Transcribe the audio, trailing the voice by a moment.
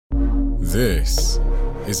This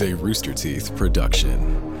is a Rooster Teeth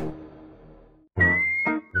production.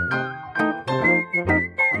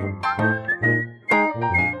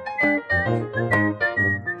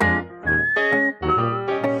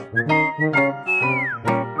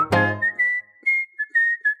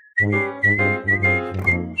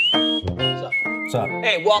 What's up?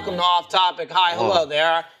 Hey, welcome to Off Topic. Hi, hello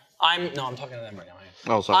there. I'm talking to them right now.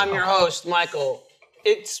 Oh, sorry. I'm your host, Michael.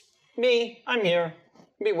 It's me. I'm here.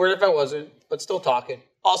 It'd be weird if I wasn't, but still talking.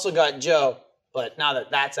 Also got Joe, but now that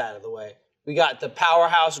that's out of the way, we got the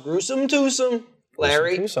powerhouse Gruesome Twosome,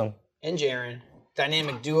 Larry and Jaren,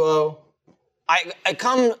 dynamic duo. I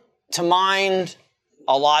come to mind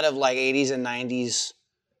a lot of like 80s and 90s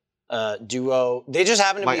duo. They just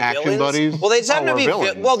happen to like be action villains. buddies? Well, they just happen to be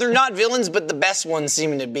villains. well, they're not villains, but the best ones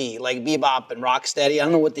seem to be like Bebop and Rocksteady. I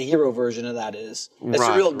don't know what the hero version of that is. It's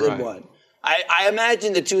a real good one. I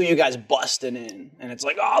imagine the two of you guys busting in, and it's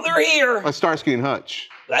like, oh, they're here. Starsky and Hutch.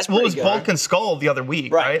 That's Well, it pretty was good. Bulk and Skull the other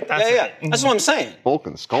week, right? Yeah. That's what I'm saying. Bulk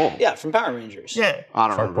and Skull. Yeah, from Power Rangers. Yeah. I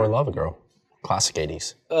don't Shark remember. Boy Lava Girl. Classic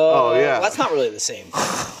 80s. Oh, yeah. Well, that's not really the same.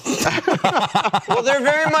 Well, they're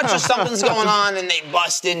very much just something's going on, and they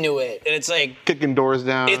bust into it, and it's like Kicking doors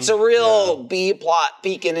down. it's a real B plot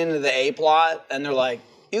peeking into the A plot, and they're like,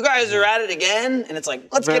 "You guys are at it again," and it's like,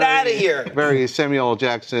 "Let's get out of here." Very Samuel L.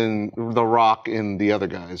 Jackson, The Rock, and the other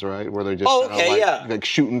guys, right? Where they're just like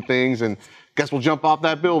shooting things, and guess we'll jump off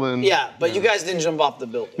that building. Yeah, but you guys didn't jump off the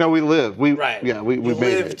building. No, we live. We Right. Yeah, we you made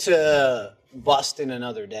lived it. to bust in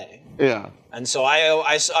another day. Yeah. And so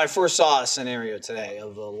I first saw a scenario today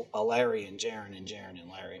of a Larry and Jaren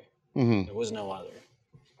and Larry. Mm-hmm. There was no other.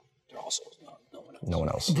 There also was no one else. No one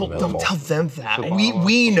else. Well, available. don't tell them that.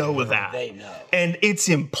 We know that. They know. And it's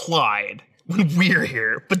implied when we're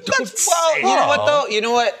here, but don't say Well, you know it. what though? You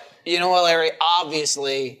know what, Larry?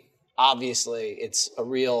 Obviously, it's a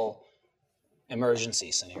real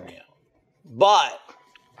emergency scenario. But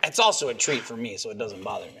it's also a treat for me, so it doesn't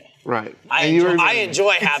bother me. Right. I And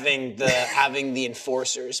enjoy having the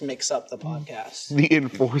enforcers mix up the podcast. the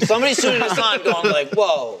enforcer. Somebody's tuning us on going like,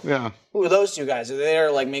 whoa, Yeah. who are those two guys? Are they there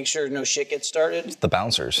to like make sure no shit gets started? The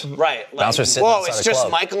bouncers. Right. Like, Bouncers sitting whoa, outside it's the just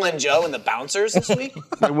club. Michael and Joe and the bouncers this week?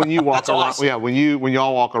 And when you walk That's around, awesome. yeah, when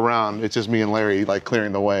y'all walk around, it's just me and Larry like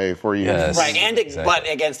clearing the way for you. Yes. Right, and Exactly. but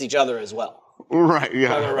against each other as well. Right.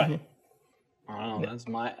 Yeah. Right. I don't know.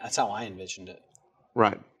 That's how I envisioned it.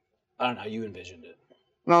 Right. I don't know how you envisioned it.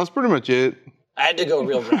 No, that's pretty much it. I had to go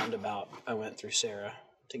real roundabout. I went through Sarah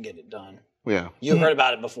to get it done. Yeah. You heard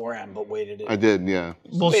about it beforehand, but waited I did. Yeah.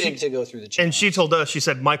 Well, waited to go through the channel. and she told us, she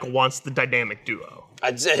said Michael wants the dynamic duo.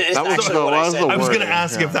 It's That was actually the- what I was said. the I was word. going to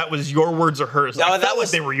ask if that was your words or hers. No, I that felt was-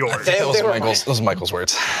 like they were yours. They Those were are Michael's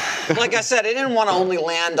words. Like I said, I didn't want to only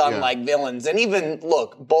land on Yeah. like villains. And even,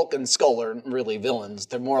 look, Bulk and Skull aren't really villains.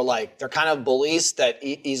 They're more like, they're kind of bullies that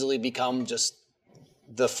easily become just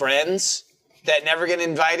the friends that never get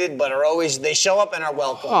invited, but are always, they show up and are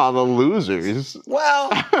welcome. Oh, the losers.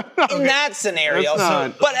 Well, in that scenario. That's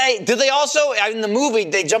not- But hey, do they also, in the movie,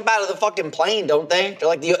 they jump out of the fucking plane, don't they? They're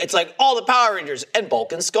like, it's like all the Power Rangers and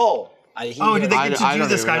Bulk and Skull. Oh, did they get to I do don't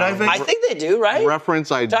the even know. skydiving? I think they do, right? Reference,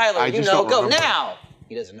 Tyler, I you just know, don't go remember. now.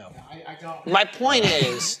 He doesn't know. I don't. My point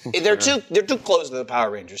is, they're too close to the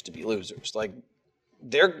Power Rangers to be losers. Like,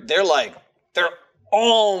 they're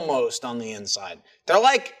almost on the inside.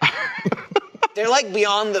 They're like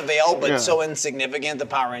beyond the veil, but Yeah. so insignificant. The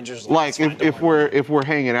Power Rangers. Like it's fine, if don't worry. we're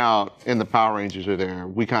hanging out and the Power Rangers are there,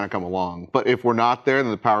 we kind of come along. But if we're not there,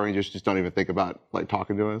 then the Power Rangers just don't even think about like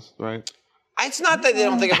talking to us, right? It's not that they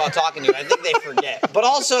don't think about talking to you. I think they forget. But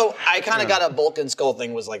also, I kind of got a Bulk and Skull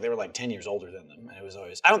thing was like they were like 10 years older than them. And it was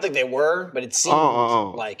always, I don't think they were, but it seemed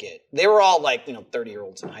like it. They were all like,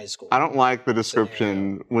 30-year-olds in high school. I don't like the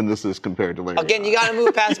description when this is compared to Larry. Again, you got to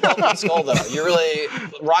move past Bulk and Skull, though. You're really,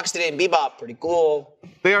 Rocksteady and Bebop, pretty cool.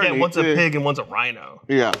 They are Yeah, neat. one's a pig and one's a rhino.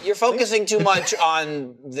 Yeah. You're focusing too much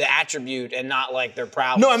on the attribute and not like their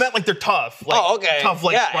prowess. No, I meant like they're tough. Like, Oh, okay. Tough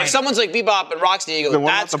like yeah, rhino. if someone's like Bebop and Rocksteady, you go, Then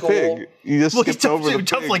why that's not the cool. pig? You just Well, he's skipped over the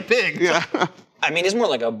tough pig. like pig. Yeah. I mean, it's more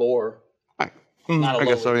like a boar, not a I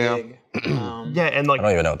guess so, lower yeah. pig. Yeah, and like I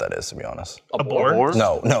don't even know what that is, to be honest. a boar. Boar?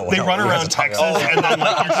 No. They run we have around to talk Texas about- and then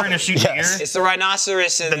like you're trying to shoot Yes. deer. It's the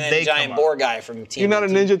rhinoceros and Then the they giant come boar guy from TMNT. You're not a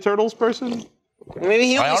Ninja Turtles person? Maybe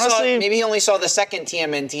he only saw. honestly- Maybe he only saw the second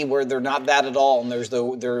TMNT where they're not that at all, and there's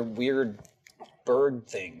their weird bird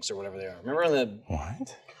things or whatever they are. Remember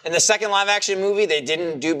What? in the second live-action movie, they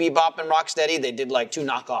didn't do Bebop and Rocksteady. They did like 2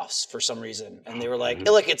 knockoffs for some reason, and they were like, hey,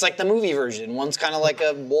 "Look, it's like the movie version. One's kind of like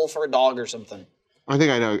a wolf or a dog or something." I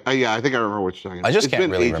think I know. Yeah, I think I remember what you're talking about. I just It's can't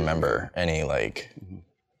been really ages. remember any like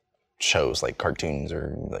shows, like cartoons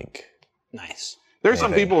or like. Nice. There's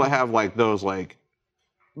some people that have like those like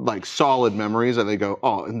solid memories that they go,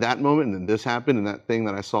 oh, in that moment, and then this happened, and that thing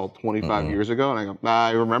that I saw 25 years ago, and I go,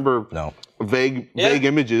 I remember vague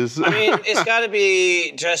images. I mean, it's got to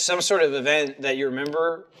be just some sort of event that you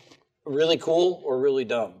remember really cool or really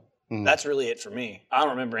dumb. That's really it for me. I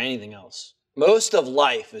don't remember anything else. Most of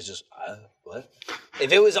life is just, what?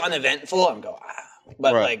 If it was uneventful, I'm going,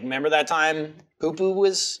 But like, remember that time poo-poo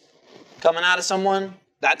was coming out of someone?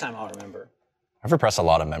 That time I'll remember. I've repressed a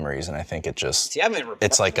lot of memories, and I think it just,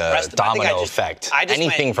 it's like a them. domino effect.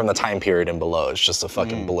 Anything went, from the time period and below is just a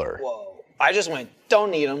fucking blur. Whoa. I just went,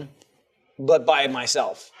 don't need them, but by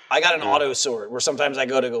myself. I got an auto sort where sometimes I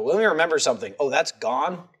go, let me remember something. Oh, that's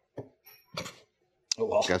gone? Oh,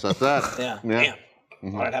 well. Guess that's that. Yeah. Damn.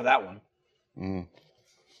 Thought I'd have that one.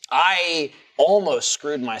 I almost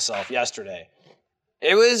screwed myself yesterday.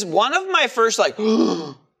 It was one of my first, like,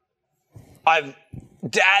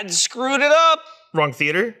 Dad screwed it up. Wrong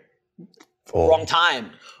theater? Wrong time.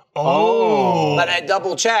 Oh. But I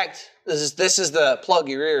double checked. This is the plug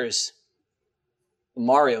your ears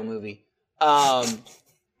Mario movie. I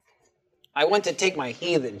went to take my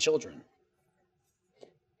heathen children.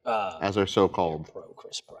 As they're so called. Pro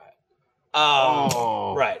Chris Pratt.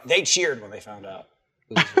 Right. They cheered when they found out.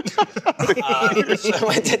 So I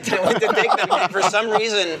went to take them, and for some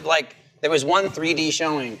reason, like, there was one 3D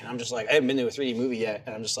showing, and I'm just like, I haven't been to a 3D movie yet,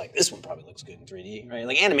 and I'm just like, this one probably looks good in 3D, right?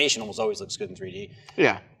 Like, animation almost always looks good in 3D.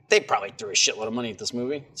 Yeah. They probably threw a shitload of money at this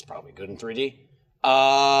movie. It's probably good in 3D.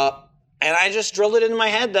 And I just drilled it into my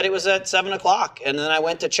head that it was at 7 o'clock, and then I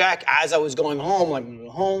went to check as I was going home, like, I'm going to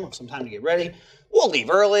go home, have some time to get ready. We'll leave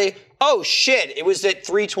early. Oh, shit, it was at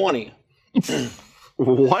 3:20.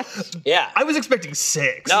 What? Yeah. I was expecting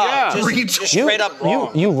 6. No, just straight up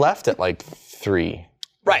wrong. You left at like 3.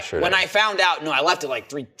 Right. When I found out, I left at like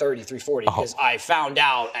 3:30, 3:40, because I found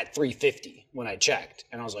out at 3:50 when I checked.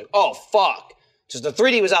 And I was like, oh, fuck. Just the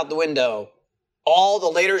 3D was out the window. All the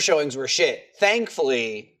later showings were shit.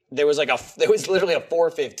 Thankfully, there was literally a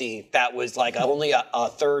 4:50 that was like only a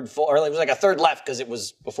third full, or it was like a third left because it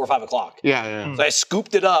was before 5 o'clock. Yeah. So I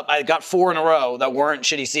scooped it up. I got 4 in a row that weren't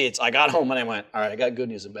shitty seats. I got home and I went, all right, I got good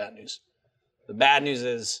news and bad news. The bad news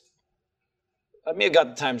is, I may have got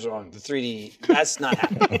the times wrong. The 3D, that's not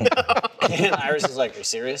happening. And Iris is like, are you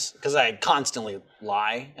serious? Because I constantly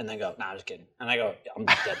lie and then go, nah, I'm just kidding. And I go, I'm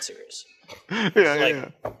dead serious. But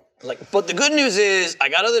the good news is, I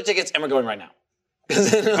got other tickets and we're going right now.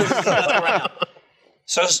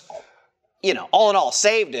 So, all in all,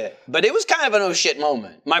 saved it. But it was kind of an oh shit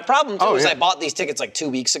moment. My problem too is I bought these tickets like 2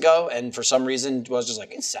 weeks ago, and for some reason was just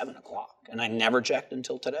like, it's 7 o'clock, and I never checked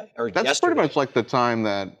until today or yesterday. That's pretty much like the time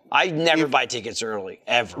that I never buy tickets early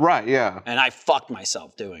ever. Right. Yeah. And I fucked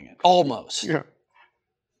myself doing it almost. Yeah.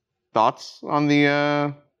 Thoughts on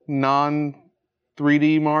the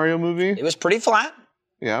non-3D Mario movie? It was pretty flat.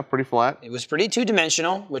 Yeah, pretty flat. It was pretty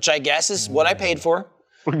two-dimensional, which I guess is what I paid for.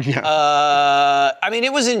 Yeah. I mean,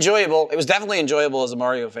 it was enjoyable. It was definitely enjoyable as a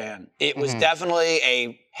Mario fan. It was definitely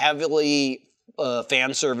a heavily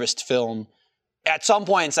fan-serviced film. At some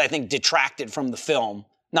points, I think, detracted from the film.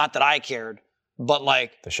 Not that I cared, but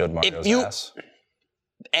like... They showed Mario's ass.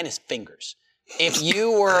 And his fingers. If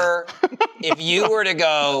you were to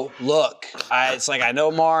go, look, it's like, I know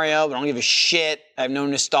Mario, but I don't give a shit. I have no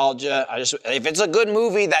nostalgia. If it's a good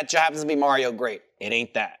movie that happens to be Mario, great. It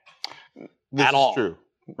ain't that. This at all. Is true.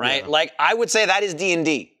 Right? Yeah. Like, I would say that is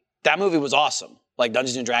D&D. That movie was awesome. Like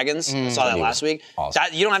Dungeons & Dragons. I saw that last week. Awesome.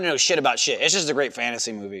 You don't have to know shit about shit. It's just a great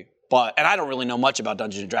fantasy movie. And I don't really know much about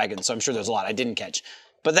Dungeons & Dragons, so I'm sure there's a lot I didn't catch.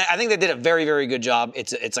 But I think they did a very, very good job.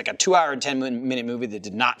 It's like a 2-hour and 10-minute movie that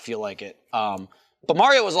did not feel like it. But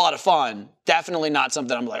Mario was a lot of fun. Definitely not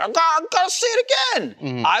something I'm like, I gotta see it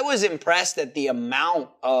again. I was impressed at the amount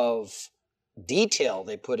of detail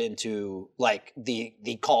they put into like the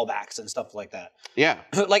callbacks and stuff like that. Yeah.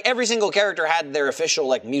 Like every single character had their official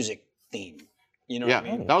like music theme. You know what I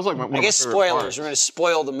mean? That was like one I guess of my favorite spoilers. parts. We're gonna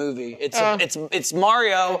spoil the movie. It's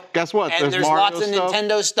Mario. Guess what? And there's Mario lots of stuff.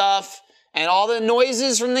 Nintendo stuff. And all the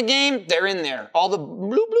noises from the game, they're in there. All the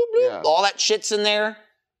bloop, bloop, bloop, all that shit's in there.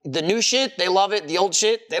 The new shit, they love it. The old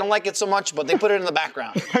shit, they don't like it so much, but they put it in the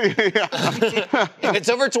background. If it's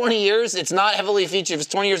over 20 years, it's not heavily featured. If it's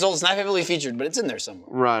 20 years old, it's not heavily featured, but it's in there somewhere.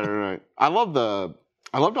 Right. I loved all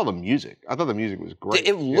the music. I thought the music was great.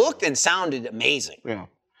 It looked and sounded amazing. Yeah.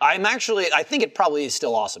 I think it probably is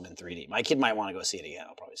still awesome in 3D. My kid might want to go see it again.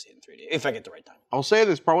 I'll probably see it in 3D if I get the right time. I'll say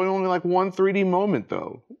there's probably only like one 3D moment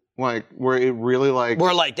though. Like where it really like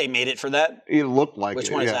where like they made it for that. It looked like Which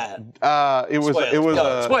it. one is that?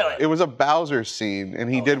 Spoil It was a Bowser scene,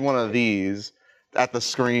 and he did one of these at the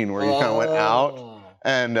screen where he kind of went out,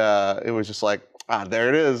 and it was just like There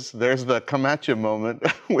it is. There's the come at you moment,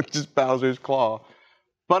 which is Bowser's claw.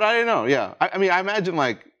 But I don't know. Yeah, I mean, I imagine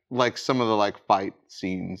like some of the like fight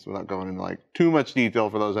scenes, without going into like too much detail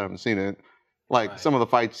for those that haven't seen it. Like some of the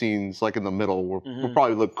fight scenes, like in the middle, will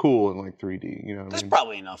probably look cool in like 3D. You know, There's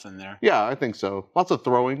probably enough in there. Yeah, I think so. Lots of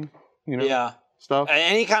throwing. You know, stuff.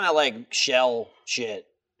 Any kind of like shell shit.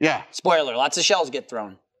 Yeah. Spoiler: lots of shells get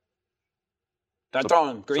thrown. They're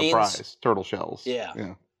throwing greens. Surprise! Turtle shells. Yeah.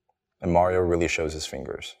 And Mario really shows his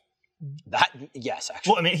fingers. Yes,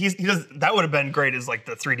 actually. Well, I mean, he does. That would have been great as like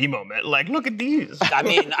the 3D moment. Like, look at these. I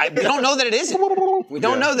mean, we don't know that it isn't. We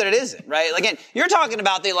don't know that it isn't, right? Again, you're talking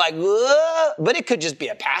about the like, but it could just be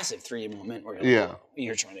a passive 3D moment where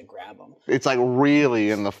you're trying to grab them. It's like really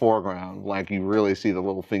in the foreground, like you really see the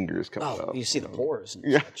little fingers coming up. You see the pores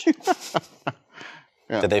and such.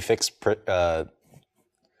 Did they fix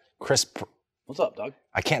Chris? What's up, Doug?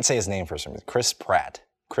 I can't say his name for some reason. Chris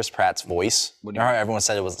Pratt's voice. You know how everyone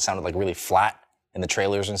said it sounded like really flat in the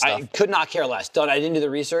trailers and stuff? I could not care less. Doug, I didn't do the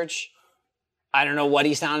research. I don't know what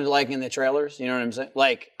he sounded like in the trailers. You know what I'm saying?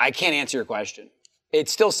 Like, I can't answer your question. It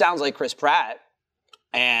still sounds like Chris Pratt,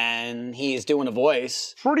 and he's doing a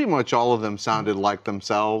voice. Pretty much all of them sounded like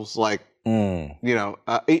themselves. Like, you know,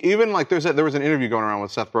 even like there was an interview going around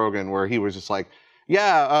with Seth Rogen where he was just like,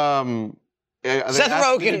 Seth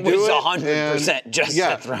Rogen was 100% just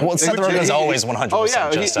Seth Rogen. Well, Seth Rogen's always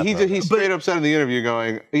 100% just Seth Rogen. He straight up said in the interview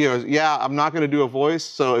going, he goes, I'm not going to do a voice,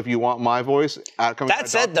 so if you want my voice coming That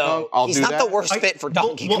said, though, he's not the worst fit for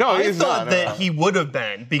Donkey Kong. No, I thought that he would have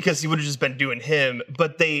been, because he would have just been doing him,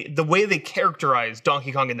 but the way they characterized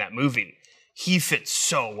Donkey Kong in that movie, he fits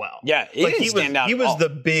so well. Yeah, he didn't stand out. He was the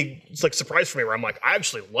big surprise for me where I'm like, I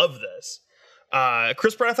actually love this.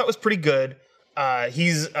 Chris Pratt I thought was pretty good.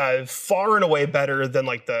 He's far and away better than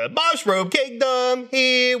like the Mushroom Kingdom,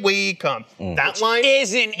 here we come. That line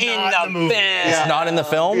isn't in the movie. It's not in the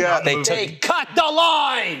film. Yeah. They cut the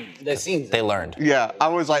line. The scenes. They learned. Yeah, I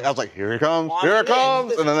was like, here it comes,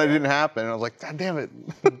 and then that didn't happen. And I was like, God damn it.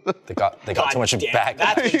 They got too much back.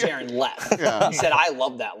 That's when Jaron left. He said, I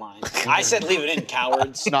love that line. I said, leave it in,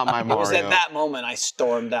 cowards. Not my Mario. It was at that moment I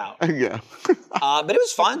stormed out. Yeah. But it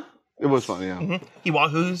was fun. It was fun, yeah.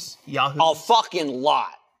 Yahoos. A fucking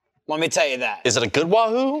lot. Let me tell you that. Is it a good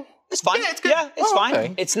Wahoo? It's fine. Yeah, it's good. Yeah, it's fine.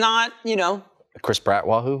 Okay. It's not, A Chris Pratt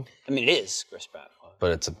Wahoo? I mean, it is Chris Pratt.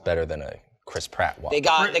 But it's better than a Chris Pratt Wahoo. They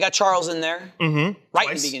got Charles in there. Right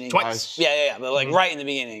in the beginning. Twice. Yeah. But like right in the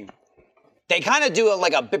beginning. They kind of do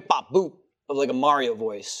like a bip bop boop of like a Mario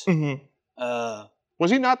voice. Was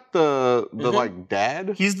he not the like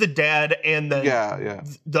dad? He's the dad and then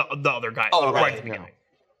the other guy. Oh, right. At the beginning.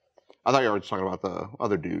 I thought you were just talking about the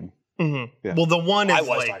other dude. Yeah. Well, the one is I was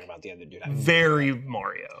like talking about the other dude. very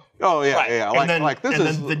Mario. Oh yeah, Right. yeah. And Like then- this and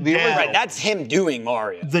is then the the dad- original. Right, that's him doing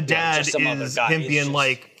Mario. The dad just some other is guy. him It's being just-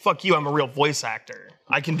 like, fuck you, I'm a real voice actor.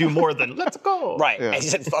 I can do more than let's go. Right. Yeah. I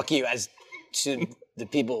said fuck you as to the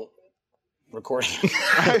people recording.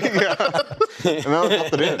 yeah. And that was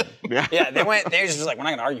left it in. Yeah. Yeah, they were just like, we're not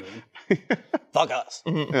gonna argue with him. Fuck us.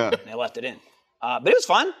 Yeah. And they left it in. But it was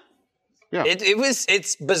fun. Yeah.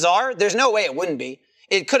 It's bizarre. There's no way it wouldn't be.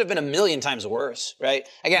 It could have been a million times worse, right?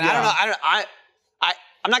 Again, I don't know.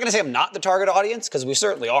 I'm not gonna say I'm not the target audience, because we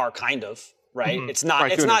certainly are kind of, right? It's not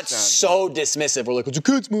Right, to an extent, so dismissive. We're like, it's a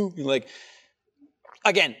kids movie. Like,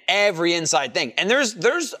 again, every inside thing. And there's,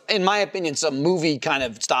 in my opinion, some movie kind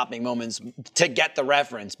of stopping moments to get the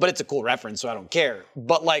reference, but it's a cool reference, so I don't care.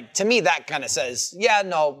 But like, to me, that kind of says, yeah,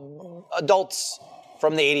 no, adults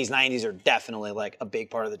from the 80s, 90s are definitely like a big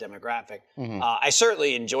part of the demographic. I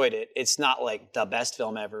certainly enjoyed it. It's not like the best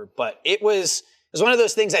film ever, but it was one of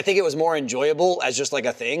those things. I think it was more enjoyable as just like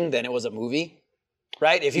a thing than it was a movie,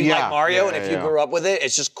 right? If you like Mario and if you grew up with it,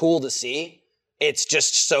 it's just cool to see. It's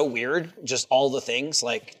just so weird, just all the things,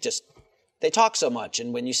 like just they talk so much,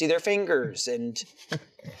 and when you see their fingers and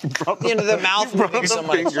the end of their mouth moving so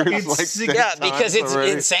much. Yeah, because it's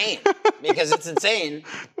insane. Because it's insane.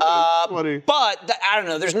 But I don't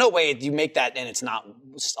know, there's no way you make that and it's not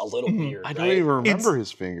a little weird. I don't even remember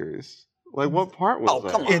his fingers. Like, what part was that?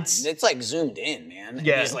 Oh, come on. It's like zoomed in, man.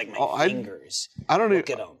 Yeah. He's like my fingers. I don't Look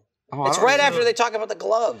at him. It's right after they talk about the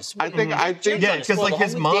gloves. I think Yeah, because like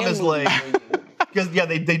his mom is like, because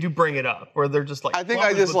they do bring it up where they're just like, I think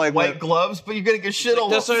I just like white gloves, but you're gonna get shit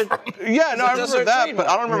all over. Yeah, no, I remember that, but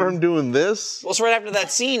I don't remember him doing this. Well, it's right after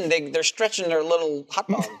that scene. They're stretching their little hot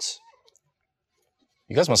dogs.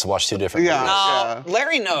 You guys must have watched two different movies. No,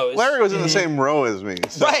 Larry knows. Larry was in the same row as me.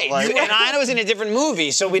 So, Right, like, and I was in a different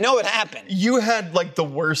movie, so we know what happened. You had like the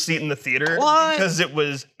worst seat in the theater because it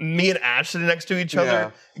was me and Ash sitting next to each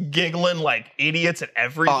other, giggling like idiots at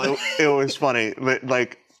everything. it was funny.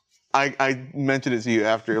 Like, I mentioned it to you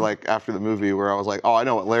after the movie where I was like, oh, I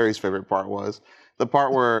know what Larry's favorite part was. The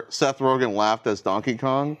part where Seth Rogen laughed as Donkey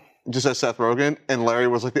Kong, just as Seth Rogen, and Larry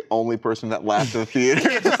was like the only person that laughed in the theater.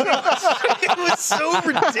 It was so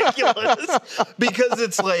ridiculous because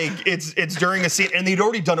it's like it's during a scene and they'd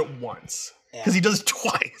already done it once because he does it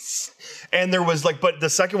twice. And there was like, but the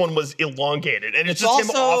second one was elongated, and it's just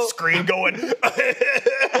him off screen going. It's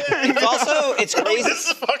crazy. This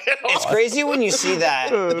is fucking awesome. It's crazy when you see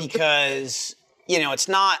that because it's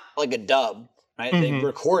not like a dub, right? They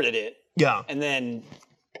recorded it, and then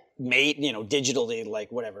made digitally, like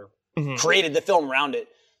whatever, created the film around it.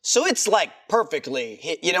 So it's like perfectly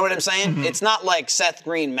hit. You know what I'm saying? It's not like Seth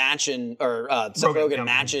Green matching or Seth Rogen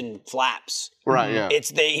matching flaps. Right, yeah.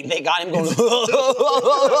 It's they got him going. And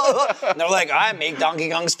they're like, all right, make Donkey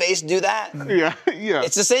Kong's face do that. Yeah.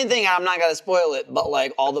 It's the same thing. I'm not gonna spoil it, but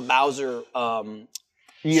like all the Bowser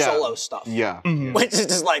solo stuff. Yeah. Which is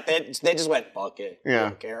just like they just went, fuck it. Yeah. I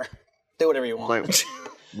don't care. Do whatever you want. Like,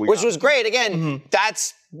 Which was great. Again,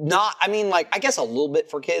 that's not, I mean, like, I guess a little bit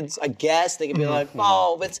for kids. I guess they could be like,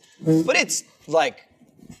 oh, but it's like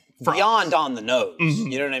beyond on the nose.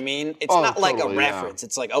 You know what I mean? It's not like a reference.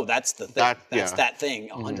 It's like, oh, that's the thing. That's that thing,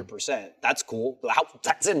 100%. That's cool.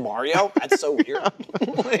 That's in Mario? That's so weird.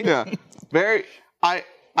 Yeah. Very, I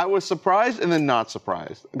was surprised and then not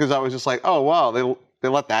surprised because I was just like, oh, wow, they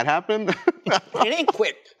let that happen? It ain't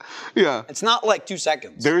quick. Yeah. It's not like 2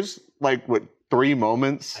 seconds. There's like, 3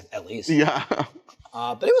 moments? At least. Yeah.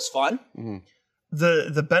 But it was fun.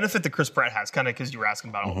 The benefit that Chris Pratt has, kind of because you were asking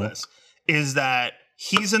about all this, is that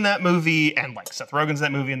he's in that movie and like Seth Rogen's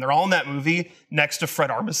in that movie and they're all in that movie next to Fred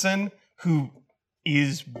Armisen, who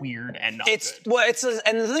is weird and not good.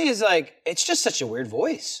 And the thing is like, it's just such a weird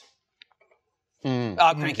voice.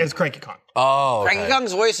 Cranky. It's Cranky Kong. Oh, okay. Cranky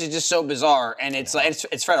Kong's voice is just so bizarre, and it's like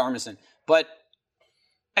it's Fred Armisen, but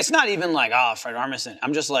it's not even like Fred Armisen.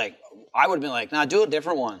 I'm just like I would have been like, nah, do a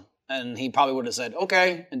different one, and he probably would have said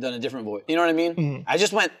okay and done a different voice. You know what I mean? I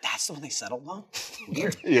just went, that's the one they settled on.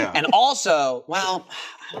 Weird. Yeah. And also, well,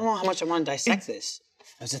 I don't know how much I want to dissect this.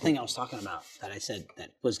 That's the thing I was talking about that I said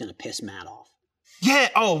that was going to piss Matt off. Yeah.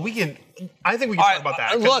 Oh, I think we can talk about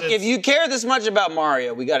that. Look, if you care this much about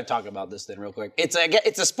Mario, we got to talk about this then real quick. It's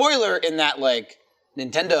a spoiler in that like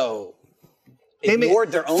Nintendo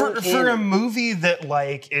ignored their own for a movie that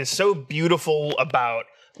like is so beautiful about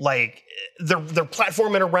like they're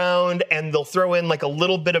platforming around and they'll throw in like a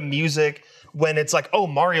little bit of music when it's like, oh,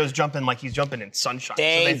 Mario's jumping like he's jumping in sunshine.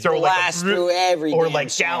 They throw like through every or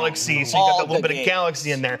like song, Galaxy, so you got that little bit of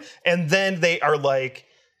Galaxy in there, and then they are like,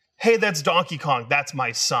 hey, that's Donkey Kong, that's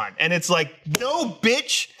my son. And it's like, no,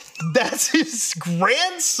 bitch, that's his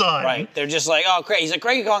grandson. Right. They're just like, oh, he's like,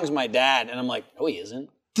 Cranky Kong's my dad. And I'm like, no, he isn't.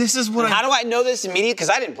 This is what How do I know this immediately?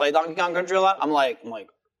 Because I didn't play Donkey Kong Country a lot. I'm like, oh,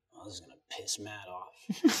 this is going to piss Matt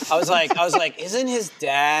off. I was like, isn't his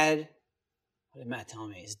dad, what did Matt tell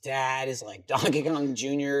me? His dad is like Donkey Kong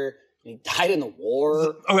Jr., he died in the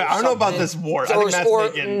war. Okay, I don't know about this war. I think Matt's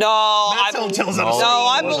thinking.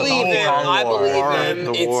 I believe him. I believe him.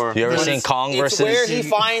 The war. Have you ever seen Kong versus? It's where he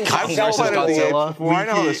finds himself. Godzilla? I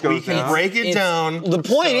know how this goes We can down. break it down. The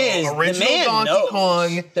point is, the original man Donkey knows.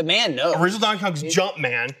 Kong. The man knows. Original Donkey Kong's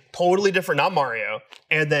Jumpman, totally different, not Mario.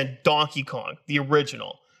 And then Donkey Kong, the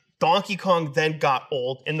original. Donkey Kong then got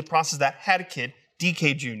old. In the process of that, had a kid,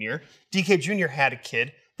 DK Jr. DK Jr. had a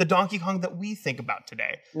kid, the Donkey Kong that we think about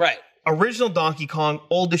today. Right. Original Donkey Kong,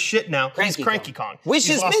 old as shit now. He's Cranky Kong. Which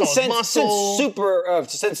He's has lost been all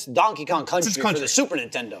his since Donkey Kong Country for the Super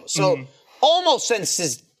Nintendo. So Mm-hmm. almost since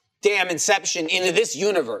his damn inception into this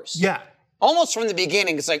universe. Yeah. Almost from the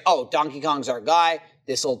beginning, it's like, oh, Donkey Kong's our guy.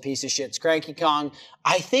 This old piece of shit's Cranky Kong.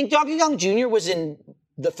 I think Donkey Kong Jr. was in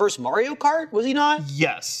the first Mario Kart, was he not?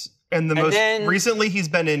 Yes. And then- recently he's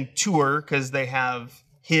been in Tour because they have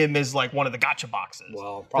him as like one of the gacha boxes.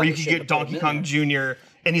 Well, where probably you could shouldn't get have put Donkey him in Kong Jr.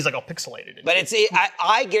 and he's like all pixelated. But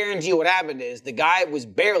I guarantee you what happened is the guy was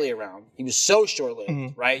barely around. He was so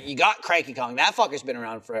short-lived, right? You got Cranky Kong. That fucker's been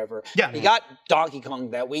around forever. Yeah. You got Donkey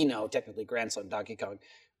Kong that we know, technically grandson Donkey Kong.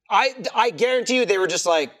 I guarantee you they were just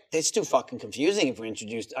like, it's too fucking confusing if we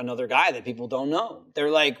introduced another guy that people don't know.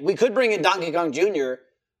 They're like, we could bring in Donkey Kong Jr.,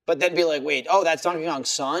 but then be like, wait, oh, that's Donkey Kong's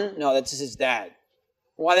son? No, that's his dad.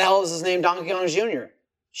 Why the hell is his name Donkey Kong Jr.?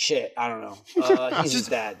 Shit, I don't know. He's his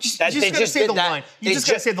dad. You just gotta say the line. You just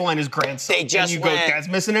gotta say the line his grandson. They just and you went- go, Dad's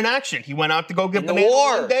missing in action. He went out to go get In the bananas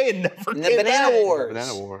war. one day and never In the came Banana back. Wars.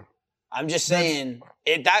 Banana War. I'm just saying,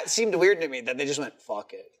 that seemed weird to me that they just went,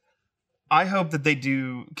 fuck it. I hope that they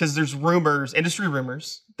do, because there's rumors, industry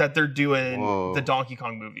rumors, that they're doing Whoa. the Donkey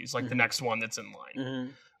Kong movies, like the next one that's in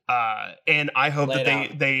line. And I hope Lay that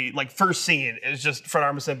it out. they like first scene is just Fred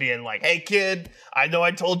Armisen being like, "Hey kid, I know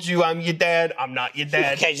I told you I'm your dad. I'm not your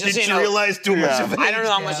dad. Okay, just Did so you you know- realize too much Yeah. of it?" I don't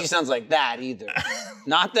know how much he sounds like that either.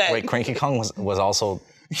 Not that Wait, Cranky Kong was also.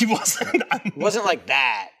 He wasn't. it wasn't like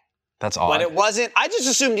that, That's odd. but it wasn't. I just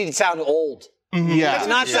assumed he'd sound old. Yeah. He does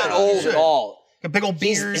not sound yeah, old sure. at all. A big old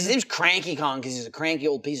beard. His name's Cranky Kong because he's a cranky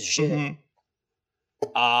old piece of shit. Mhm.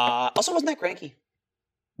 Also, wasn't that cranky?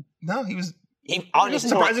 No, he was. He honestly,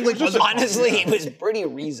 surprisingly wasn't. honestly, he was pretty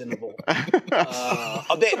reasonable.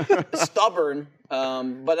 A bit stubborn,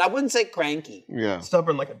 but I wouldn't say cranky. Yeah.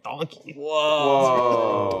 Stubborn like a donkey.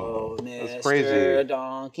 Whoa, That's Mr. crazy.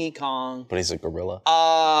 Donkey Kong. But he's a gorilla.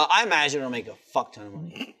 I imagine it'll make a fuck ton of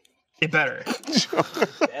money. It better.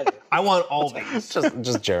 Better. I want all these. Just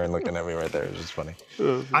Jaren looking at me right there. It's just funny.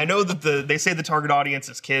 I know that they say the target audience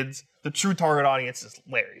is kids. The true target audience is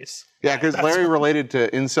Larry's. Yeah, because Larry related to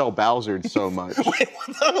Incel Bowser so much.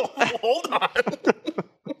 Hold on.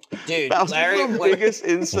 Dude, Bowser's Larry. the biggest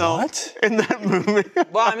incel What? in that movie.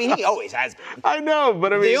 Well, I mean, he always has been. I know,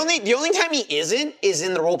 but I mean, The only time he isn't is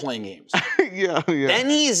in the role playing games. yeah. Then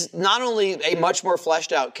he's not only a much more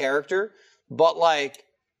fleshed out character, but like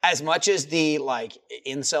as much as the like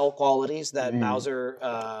incel qualities that Bowser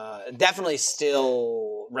definitely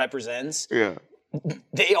still represents, Yeah.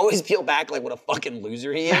 they always peel back like what a fucking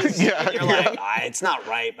loser he is. Yeah, And you're yeah. like, it's not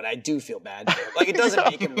right, but I do feel bad for him. Like it doesn't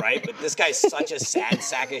make him right, but this guy's such a sad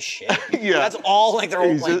sack of shit. Yeah. That's all like the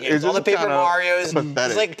role He's playing just- games. he's All the just Paper kinda Marios. pathetic.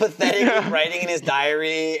 He's like pathetically writing in his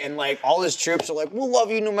diary, and like all his troops are like, "We'll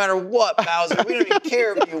love you no matter what, Bowser. We don't even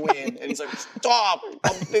care if you win." And he's like, "Stop!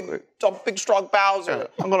 I'm big strong Bowser."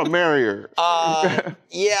 I'm gonna marry her.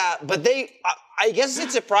 Yeah, but I guess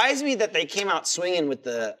it surprised me that they came out swinging with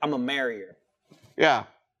the "I'm a marrier." Yeah.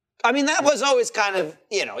 I mean, that was always kind of,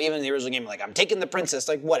 even in the original game, like, I'm taking the princess,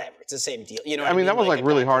 like, whatever. It's the same deal. You know what I mean, that was like it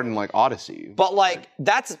really got- hard in like Odyssey. But, like,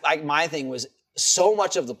 that's, like, my thing was so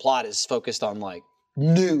much of the plot is focused on, like,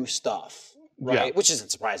 new stuff, right? Yeah. Which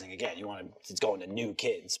isn't surprising. Again, it's going to new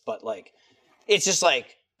kids. But, like, it's just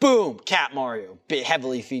like, boom, Cat Mario,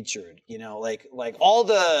 heavily featured, like all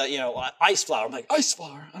the, Ice Flower. I'm like, Ice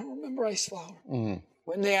Flower? I don't remember Ice Flower.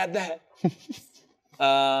 When they had that.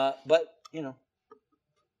 But,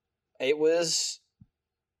 it was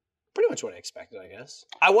pretty much what I expected, I guess.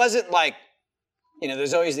 I wasn't like,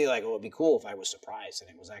 there's always the like, it'd be cool if I was surprised and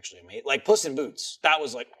it was actually amazing. Like Puss in Boots. That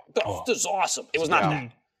was like, this is awesome. It was not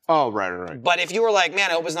that. Oh, right. But if you were like, man,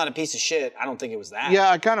 I hope it's not a piece of shit, I don't think it was that. Yeah,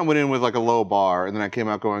 I kind of went in with like a low bar, and then I came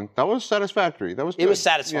out going, that was satisfactory. That was good. It was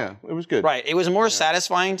satisfying. Yeah, it was good. Right. It was more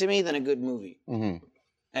satisfying to me than a good movie.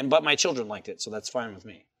 But my children liked it, so that's fine with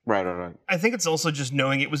me. Right. I think it's also just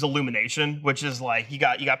knowing it was Illumination, which is like you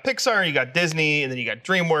got Pixar, you got Disney, and then you got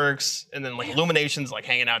DreamWorks, and then like Illumination's like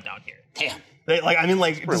hanging out down here. Damn.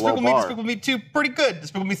 Despicable Me, bar. Despicable Me 2, pretty good.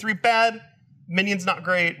 Despicable Me 3, bad. Minions, not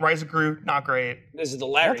great. Rise of Gru, not great. This is the I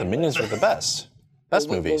Larry. thought the Minions were the best. Best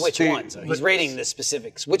movies. Well, which ones? He's rating the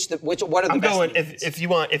specifics. What are the I'm best going movies? if you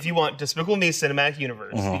want Despicable Me Cinematic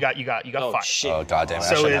Universe, you got Oh, five. shit. Oh goddamn! I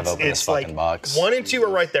So shouldn't have opened this it's fucking like box. 1 and 2 are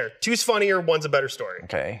right there. 2's funnier, 1's a better story.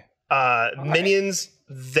 Okay. Minions,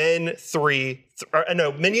 then 3.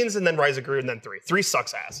 No, Minions and then Rise of Gru and then 3. 3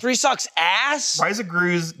 sucks ass. 3 sucks ass? Rise of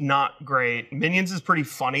Gru's not great. Minions is pretty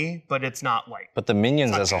funny, but it's not like But the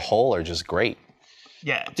Minions as a whole are just great.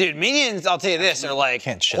 yeah. Dude, Minions, I'll tell you this, are like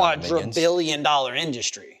Can't shit on Minions. $250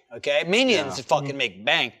 industry. Okay? Minions fucking make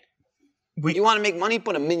bank. You want to make money?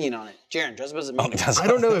 Put a minion on it. Jaren, dress up as a minion. I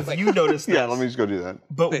don't know if you noticed this, Yeah, let me just go do that.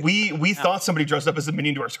 but we thought somebody dressed up as a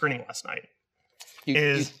Minion to our screening last night.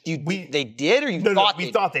 They did, or you No, thought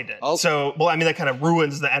we thought they did. Okay. So, well, I mean, that kind of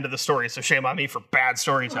ruins the end of the story. So shame on me for bad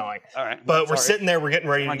storytelling. All right. But we're Sorry. sitting there, we're getting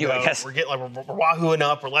ready to On you, go. I guess. We're getting like we're wahooing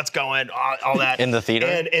up, we're let's going, all that In the theater?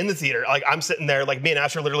 And in the theater, like I'm sitting there, like me and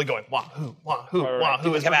Ash are literally going wahoo, wahoo, right.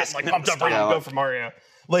 wahoo. As Keep we're getting asking like them pumped to up, ready to stop. go for Mario.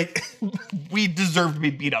 Like we deserve to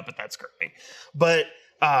be beat up at that screening, but.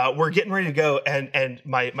 We're getting ready to go, and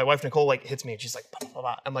my wife Nicole like hits me, and she's like, blah, blah,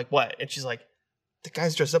 blah. I'm like, what? And she's like, the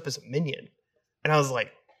guy's dressed up as a Minion, and I was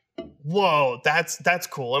like, whoa, that's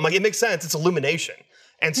cool. I'm like, it makes sense. It's Illumination,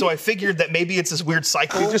 and so I figured that maybe it's this weird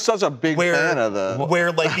cycle. He's just such a big where, fan of the.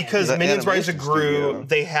 where like because the Minions Rise of animation Gru, studio.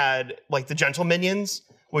 they had like the Gentle Minions,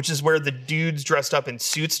 which is where the dudes dressed up in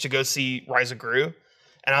suits to go see Rise of Gru,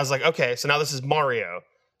 and I was like, okay, so now this is Mario,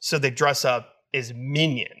 so they dress up as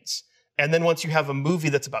minions. And then once you have a movie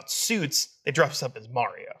that's about suits, they dress up as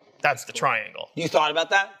Mario. That's the triangle. You thought about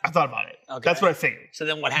that? I thought about it. Okay. That's what I figured. So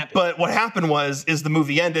then what happened? But what happened is the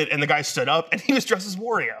movie ended and the guy stood up and he was dressed as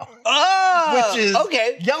Wario, oh, which is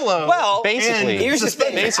okay. yellow. Well, Basically. here's the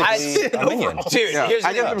thing. Basically, a minion. Dude, Yeah, here's the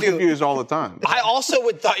I get thing. them Dude, confused all the time. I also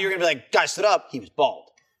thought you were gonna be like, guy stood up. He was bald.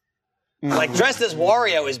 Like dressed as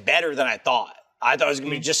Wario is better than I thought. I thought it was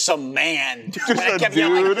gonna be just some man. And I a kept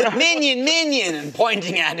yelling, dude. Minion, minion, and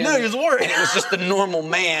pointing at him. No, he was Wario. And it was just a normal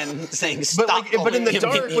man saying, stop. But in the calling him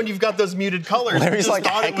dark, minion." when you've got those muted colors, Larry's like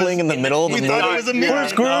heckling in the middle of the He thought it movie. was a minion.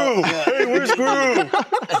 Where's Gru? Hey, where's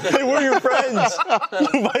Gru? Hey, where are your friends?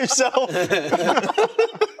 You by yourself?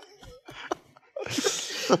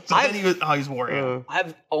 So then he's Wario.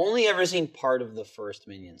 I've only ever seen part of the first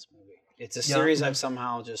Minions movie. It's a series I've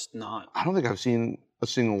somehow just not I don't think I've seen a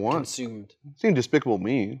single one. consumed. I've seen Despicable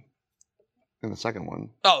Me in the second one.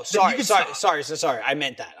 Oh, sorry, can sorry. I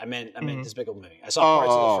meant that. I meant Despicable Me. I saw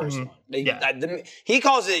parts of the first one. Yeah. He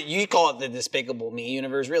calls it. You call it the Despicable Me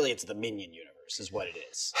universe. Really, it's the Minion universe, is what it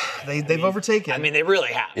is. They've overtaken. I mean, they really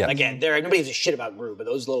have. Yeah. Again, nobody gives a shit about Gru, but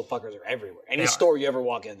those little fuckers are everywhere. Any store you ever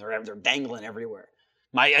walk in, they're dangling everywhere.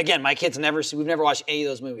 My kids we've never watched any of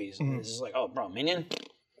those movies. It's just like, oh, bro, Minion.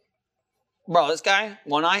 Bro, this guy,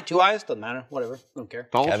 one eye, two eyes, doesn't matter. Whatever, don't care.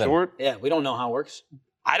 Tall, Kevin. short. Yeah, we don't know how it works.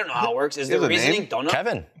 I don't know how it works. Is there has a reasoning? name? Don't know.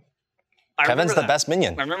 Kevin. I remember Kevin's the that. best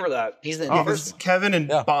minion. I remember that. He's the It first. was Kevin and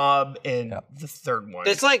Yeah. Bob and the third one.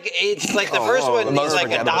 It's like the first one. the He's most like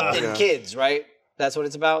forgettable. adopted Yeah. kids, right? That's what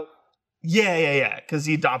it's about. Yeah. Because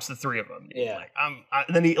he adopts the three of them. Yeah.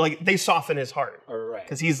 Then they soften his heart Or right.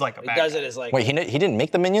 because he's like a He bad does guy. it as like. Wait, he didn't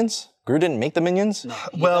make the minions? Gru didn't make the minions? No,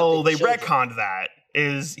 he Well, they adopted children. retconned that.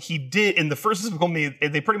 Is he did in the first Despicable Me?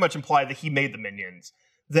 They pretty much implied that he made the minions.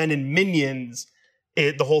 Then in Minions,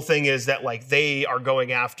 the whole thing is that like they are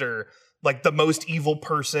going after like the most evil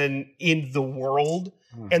person in the world,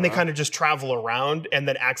 and they kind of just travel around and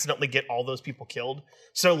then accidentally get all those people killed.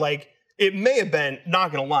 So like it may have been,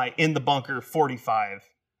 not gonna lie, in the bunker 45,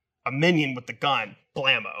 a minion with the gun,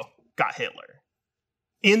 blammo, got Hitler.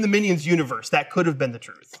 In the Minions universe, that could have been the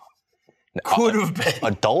truth. Could have been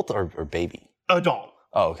Adult or baby? adult.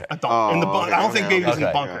 Oh, okay. Adult. In the bunker. I don't think Baby was in the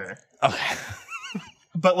okay. bunker. Okay.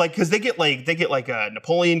 But like, because they get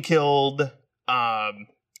Napoleon killed.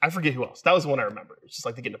 I forget who else. That was the one I remember. It's just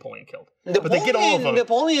like they get Napoleon killed. But they get all of them.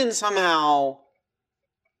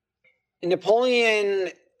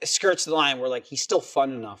 Napoleon skirts the line where like he's still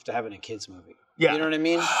fun enough to have in a kids movie. Yeah. You know what I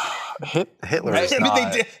mean? Hitler is I mean,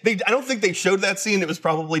 not. I don't think they showed that scene. It was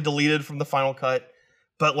probably deleted from the final cut.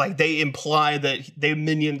 But like, they imply that the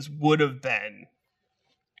minions would have been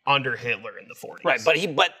under Hitler in the 40s. Right, but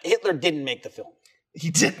Hitler didn't make the film. he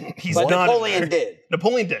didn't. He's But not. Napoleon did.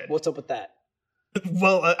 Napoleon did. What's up with that?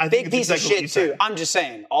 Well, I think Big it's piece of exactly what you shit too. said. I'm just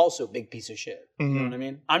saying, also big piece of shit. You know what I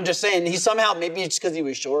mean? I'm just saying he somehow, maybe it's because he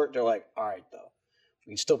was short, they're like, all right though,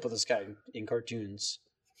 we can still put this guy in cartoons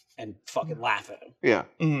and fucking laugh at him. Yeah.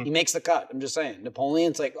 He makes the cut. I'm just saying.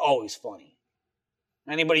 Napoleon's like always funny.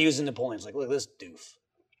 Anybody using Napoleon's like, look at this doof.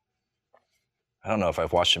 I don't know if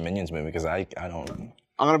I've watched a Minions movie because I don't.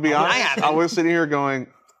 I'm gonna be honest. haven't. I was sitting here going,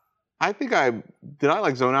 I think I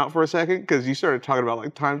like zone out for a second because you started talking about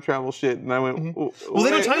like time travel shit, and I went, Well, they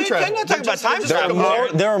don't time travel. I'm not talking about time There are travel. more.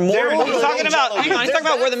 There are more. He's talking about, hang on, he's talking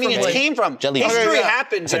about where the minions Jelly. came from. Jelly. History Okay, yeah.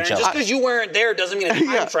 happened, said Darren. jelly. Just because you weren't there doesn't mean it's time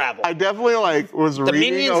Yeah, travel. I definitely like was reading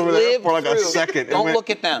minions over there lived for like a through. second. and Don't went, look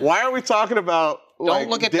at them. Why are we talking about like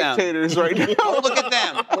look at them. dictators right now? Don't look at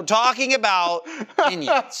them. We're talking about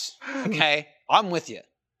minions. Okay? I'm with you.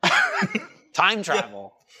 Time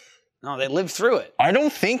travel. No, they lived through it. I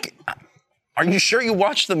don't think. Are you sure you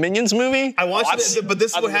watched the Minions movie? I watched it, but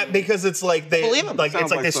this is what happened because it's like they believe 'em. like Sounds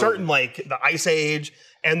it's like like they start so. in like the Ice Age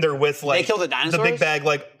and they're with like kill the dinosaurs? big bag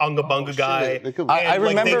like Unga Bunga guy. They killed- and, I like,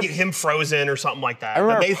 remember- they get him frozen or something like that. I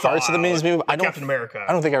remember that they parts of the Minions movie. I don't. Captain America.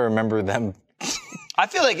 I don't think I remember them I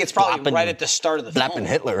feel like it's probably Flapping- right at the start of the film. flapping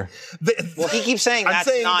Hitler. Well, he keeps saying I'm that's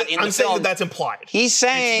saying not that, in I'm the saying film. that that's implied. He's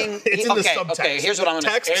saying It's in the okay, subtext. okay. Here's what I'm gonna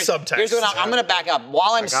Text, subtext. Here's what I'm gonna back up.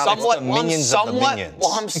 While I'm it's the minions of the minions.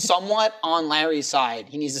 while I'm somewhat on Larry's side,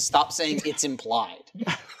 he needs to stop saying it's implied.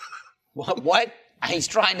 What he's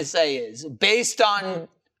trying to say is based on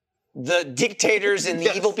the dictators and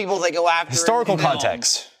the evil people they go after. in Historical the film,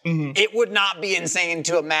 context. It would not be insane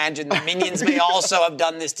to imagine the minions may also have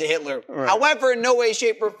done this to Hitler. However, in no way,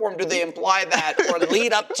 shape, or form do they imply that or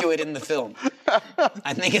lead up to it in the film.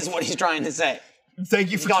 I think is what he's trying to say.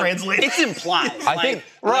 Thank you for translating. It's implied. I think-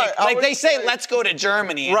 Right, I Like would they say, say- let's go to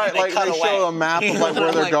Germany. And Right, then they like cut they away. show a map of like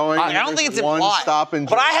where they're going. I and don't think there's it's one implied. stop in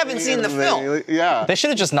But I Germany, haven't seen the and film. Yeah. They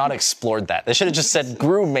should have just not explored that. They should have just said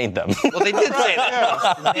Gru made them. Well, they did say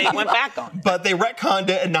that. They went back on it. But they retconned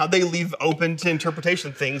it, and now they leave open to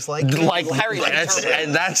interpretation things like like Larry, like,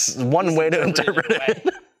 that's one way to interpret it.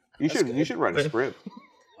 You should write a script.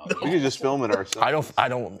 We could just film it ourselves. I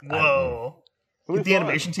don't. Whoa. It'll Get be the fun.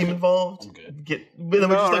 animation team involved. Then we're just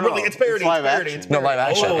No, like, no, really, no. it's parody. It's live parody. action. No live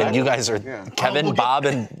action, Oh. and you guys are Yeah. Kevin, we'll get- Bob,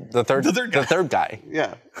 and the third guy.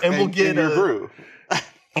 Yeah. And we'll get, your uh, brew.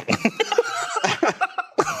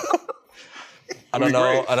 I don't be know.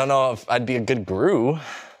 great. I don't know if I'd be a good Gru.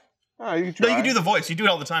 Oh, you can No, try. you can do the voice. You do it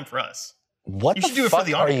all the time for us. What You the should do it for fuck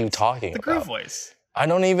the are audience. you talking The Groove about? voice. I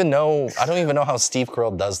don't even know how Steve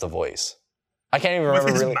Carell does the voice. I can't even With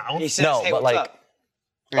remember his really. mouth. He says, No, hey, but what's like- up?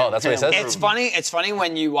 Oh, that's what he says? It's funny. It's funny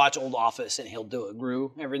when you watch old Office and he'll do a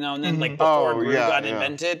Gru every now and then, like before Oh, Gru yeah, got yeah.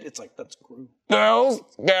 invented. It's like that's Gru. Girls.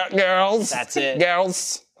 That's it.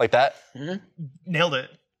 Girls. Like that. Nailed it.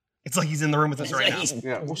 It's like he's in the room with us right now. He's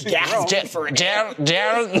Yeah, we'll see. gas Carell. jet for a jet.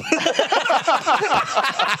 Jared.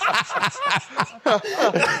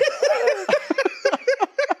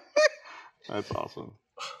 That's awesome.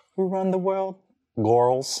 Who run the world?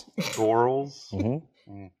 Gorals. Gorals.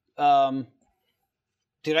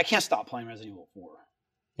 Dude, I can't stop playing Resident Evil 4.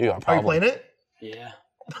 You got a Are you problem. playing it? Yeah,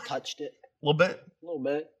 touched it A little bit? a little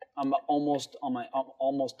bit. I'm almost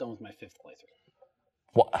done with my 5th playthrough.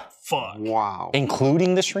 What? Fuck. Wow.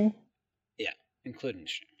 Including the stream? Yeah, including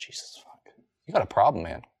stream. Jesus fuck. You got a problem,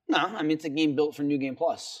 man. No, I mean it's a game built for New Game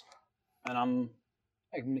Plus, and I'm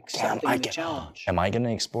accepting the challenge. Am I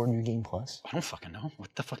gonna explore New Game Plus I don't fucking know.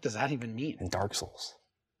 What the fuck does that even mean? in Dark Souls?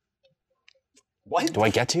 What? Do I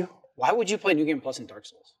get to? Why would you play New Game Plus in Dark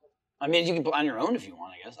Souls? I mean, you can play on your own if you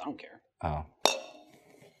want. I guess I don't care. Oh.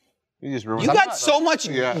 You just ruined You it. got so much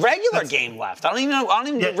Yeah. regular game left. I don't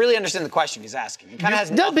even Yeah. really understand the question he's asking. He kind of has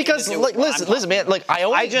No, nothing because to do like, with what I'm listen, man. talking Like I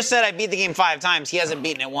only. about. I just said I beat the game 5 times. He hasn't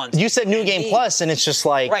beaten it once. You said New Game Plus, and it's just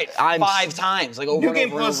like right, I'm 5 times, like over New and Game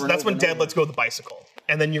over and Plus, over and that's over when and Dad over. lets go of the bicycle.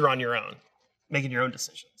 And then you're on your own, making your own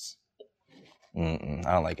decisions. I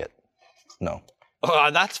don't like it. No.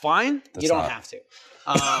 That's fine. You don't not- have to.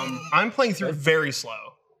 I'm playing through it very slow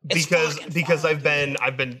It's because fucking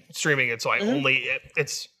I've been streaming it, so I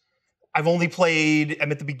I've only played.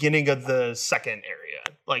 I'm at the beginning of the second area.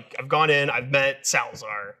 Like I've gone in, I've met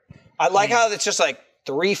Salazar. I like how it's just like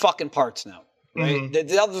 3 fucking parts now. Right? Mhm.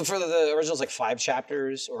 The other for the original's like 5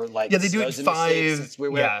 chapters or like Yeah, they do it those in the 5, States. It's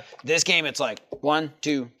weird. yeah. This game it's like 1,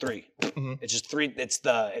 2, 3. Mhm. It's just 3. It's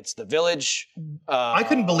the village. I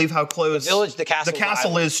couldn't believe how close village, the castle, the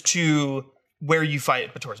castle island. is to where you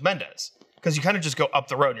fight Bator's Mendez. Because you kind of just go up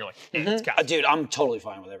the road and you're like, it's castle. Dude, I'm totally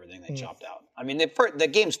fine with everything Mm-hmm. they chopped out. I mean, the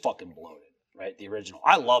game's fucking bloated, right? The original.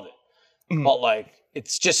 I love it. Mhm. But like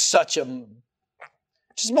it's just such a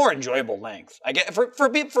just more enjoyable length. I get for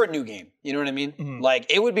a new game. You know what I mean? Mhm. Like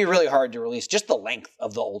it would be really hard to release just the length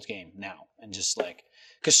of the old game now, and just like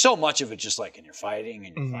because so much of it just like and you're fighting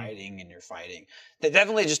and you're Mhm. fighting and you're fighting. They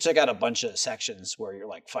definitely just took out a bunch of sections where you're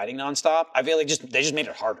like fighting nonstop. I feel like they just made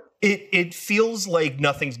it harder. It feels like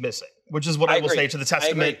nothing's missing, which is what I, will agree. say to the I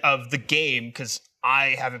testament agree. of the game, because I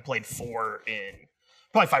haven't played 4 in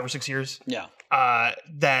probably 5 or 6 years. Yeah.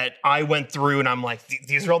 That I went through and I'm like,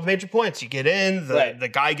 these are all the major points. You get in, Right. the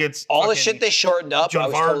guy gets All the fucking- shit they shortened up, Joan I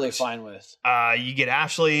was of totally Arc. fine with. You get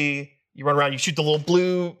Ashley, you run around, you shoot the little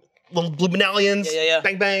blue medallions. Yeah.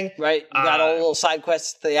 Bang bang. Right? You got all the little side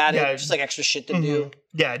quests they added, yeah. just like extra shit to do.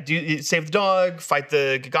 Yeah, save the dog, fight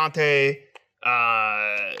the Gigante,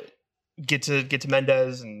 get to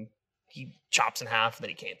Mendez, and he chops in half, and then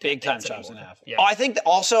he can't. Big time dance chops in anymore. half. Yeah. Oh, I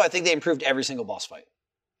think they improved every single boss fight.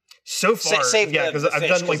 So far, save yeah, the because I've fish,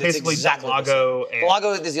 done 'cause like it's basically exactly the Lago and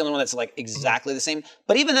Lago is the only one that's like exactly the same.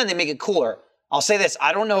 But even then, they make it cooler. I'll say this: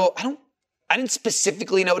 I didn't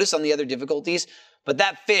specifically notice on the other difficulties, but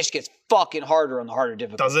that fish gets fucking harder on the harder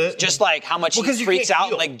difficulties. Does it? Just like how much Well, 'cause he you freaks can't out,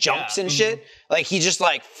 heal. and like jumps Yeah. and shit. Like he just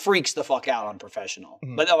like freaks the fuck out on professional.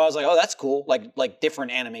 But I was like, oh, that's cool. Like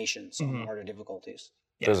different animations on the harder difficulties.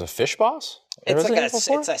 There's a fish boss. It's like Resident Evil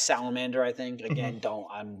 4? it's a salamander, I think. Again,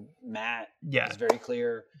 I'm Matt. Yeah. It's very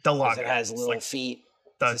clear. the 'Cause Lago. it has It's little like feet.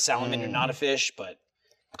 the- It's a salamander, not a fish, but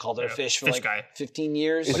I called it a Yeah, fish for fish like guy. 15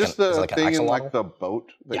 years. Is Like this an- the is it like an thing in axolotl? like the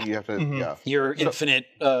boat that Yeah. you have to? Mhm. Yeah. Your infinite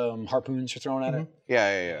harpoons are thrown at it.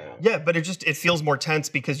 Yeah. Yeah, but it feels more tense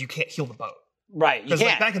because you can't heal the boat. Right, you Because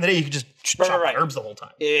can't. like back in the day, you could just Right, chop right. herbs the whole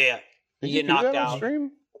time. Yeah. Did You get do knocked that on out.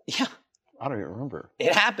 stream? Yeah, I don't even remember.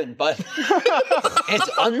 it happened, but it's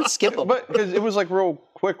unskippable. But because it was like real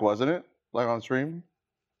quick, wasn't it? Like on stream.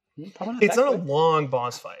 Probably It's that not a quick. long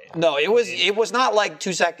boss fight. No, it was not like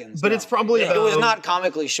 2 seconds. But no. it's probably it was about- not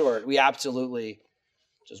comically short. We absolutely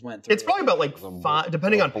just went through. It's probably about like 5,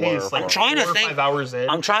 depending on blur pace, like for- trying to 4 or think- 5 hours in.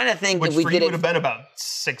 I'm trying to think which if we for did you would it. have been about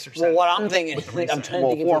 6 or 7. Well, what I'm thinking, I'm trying to Well,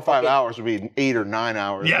 think if 4 we or 5 fucking- hours would be 8 or 9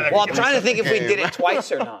 hours. Yeah, there Well, you I'm go. trying to think if we Game. did it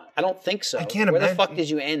twice or not. I don't think so. I can't Where the imagine- fuck did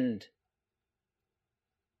you end?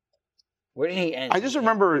 Where did he end? I just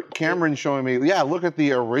remember Cameron showing me, look at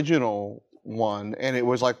the original one, and it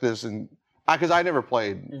was like this, and because I never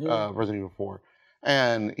played Resident Evil 4,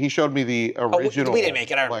 and he showed me the original we didn't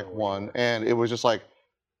make it, I like remember. one, and it was just like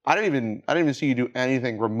I didn't even see you do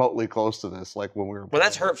anything remotely close to this, like when we were. Well,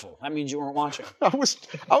 that's playing. hurtful. That means you weren't watching. I was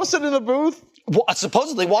sitting in the booth. Well,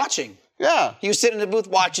 supposedly watching. Yeah. He was sitting in the booth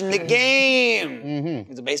watching the game.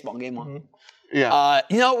 It's a baseball game on. Yeah.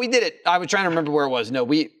 We did it. I was trying to remember where it was. No,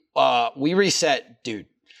 we reset, dude.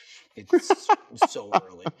 It's so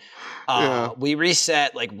early. We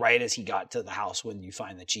reset like right as he got to the house when you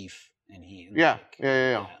find the chief and he. Yeah.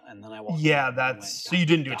 And then I walked. Yeah, in and that's went, so you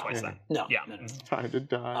didn't do it twice then. No. Yeah. No. Trying to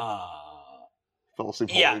die. Fell asleep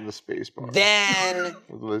yeah. holding the space bar. Then That's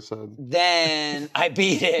what they said. Then I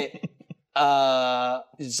beat it.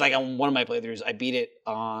 It's like on one of my playthroughs, I beat it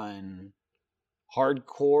on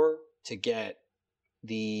hardcore to get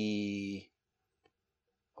the.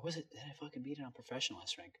 What was it? Did I fucking beat it on professional? I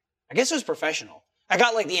think. I guess it was professional. I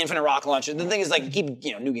got like the infinite rocket launcher. The thing is, like, you keep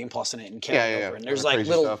new game plus in it and carry over, and there's like Crazy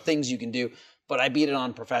little stuff. things you can do. But I beat it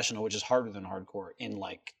on professional, which is harder than hardcore, in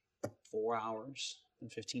like 4 hours and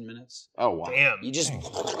 15 minutes. Oh wow. Damn. You just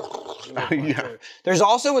Yeah. There's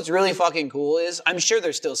also what's really fucking cool is I'm sure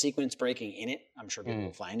there's still sequence breaking in it. I'm sure people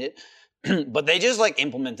will find it, but they just like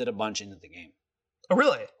implemented a bunch into the game. Oh,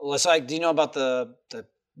 really? Well, it's like, do you know about the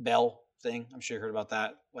bell thing? I'm sure you heard about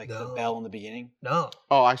that, like the No. bell in the beginning. No.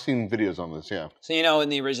 Oh, I've seen videos on this. Yeah. So in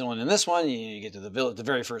the original and in this one, you get to the village, the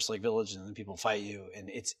very first like village, and then people fight you, and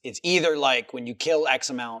it's either like when you kill X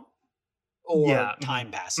amount or Yeah. time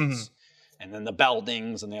passes. And then the bell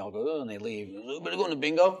dings and they all go, oh, and they leave. But going to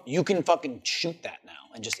bingo, you can fucking shoot that now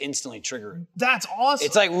and just instantly trigger it. That's awesome.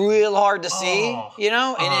 It's like real hard to see,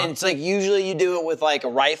 Oh. And it's like usually you do it with like a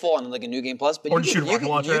rifle on like a New Game Plus, but Or you just can, shoot a rocket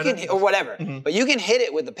launcher you at can it. or whatever. But you can hit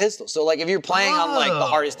it with the pistol. So like if you're playing on like the Oh.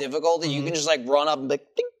 hardest difficulty, you can just like run up and be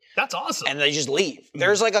like, ding, That's awesome. and they just leave.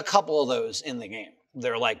 There's like a couple of those in the game.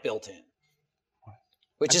 They're like built in,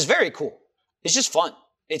 which is very cool. It's just fun.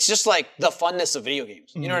 It's just like the funness of video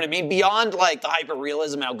games. You know what I mean? Beyond like the hyper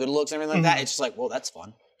realism, how good it looks, and everything like that. It's just like, well, that's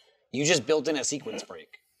fun. You just built in a sequence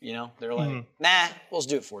break. They're like, nah, we'll just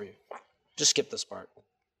do it for you. Just skip this part.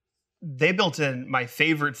 They built in my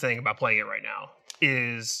favorite thing about playing it right now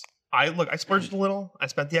is I splurged a little. I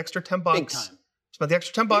spent the extra $10. Big time. Spent the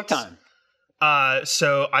extra $10. Big time.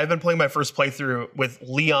 So I've been playing my first playthrough with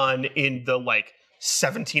Leon in the like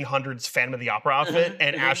 1700s Phantom of the Opera outfit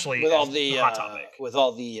and Ashley With all as the Hot Topic.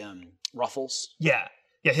 ruffles.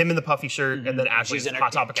 Yeah, him in the puffy shirt and then Ashley's She's in her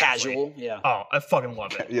Hot Topic casual. Ashley. Yeah. Oh, I fucking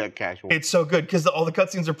love it. Yeah. Casual. It's so good because all the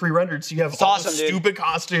cutscenes are pre-rendered, so you have all awesome, the dude. stupid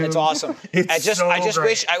costumes. It's awesome. It's I just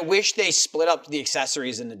great. wish they split up the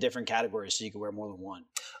accessories into different categories so you could wear more than one.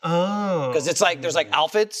 Oh, Because it's like there's like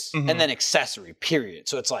outfits and then accessory, period.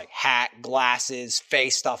 So it's like hat, glasses,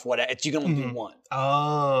 face stuff, whatever. You can only do one.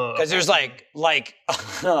 oh, Because there's like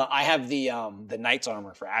I have the knight's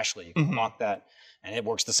armor for Ashley. You can lock that, and it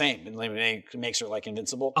works the same. It makes her like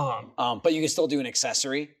invincible. But you can still do an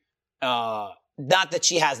accessory. Not that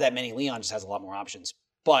she has that many. Leon just has a lot more options.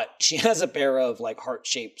 But she has a pair of like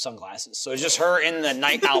heart-shaped sunglasses. So it's just her in the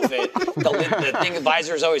knight outfit. The thing, the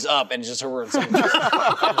visor is always up, and it's just her wearing sunglasses.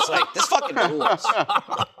 And it's like, this fucking rules.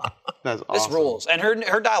 That's This awesome. rules. And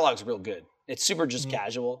her dialogue's real good. It's super just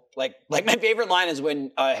casual. Like my favorite line is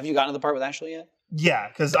when have you gotten to the part with Ashley yet? yeah,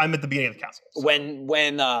 because I'm at the beginning of the castle. When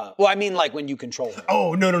I mean like when you control her.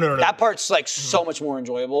 Oh no! That part's like so much more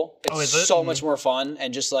enjoyable. It's is it? so much more fun,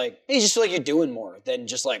 and just like you just feel like you're doing more than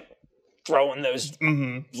just like throwing those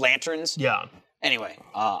lanterns. Yeah. Anyway,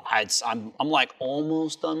 I'm like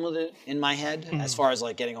almost done with it in my head as far as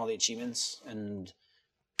like getting all the achievements, and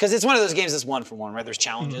because it's one of those games that's 1 for 1, right? There's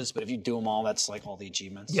challenges, but if you do them all, that's like all the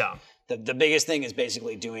achievements. Yeah. The biggest thing is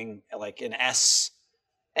basically doing like an S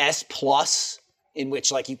plus, in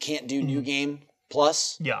which like you can't do new game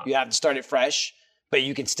plus. Yeah. You have to start it fresh, but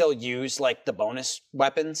you can still use like the bonus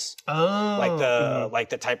weapons, Oh. like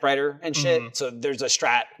the typewriter and shit. So there's a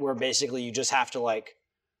strat where basically you just have to like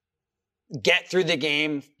get through the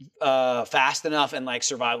game fast enough and like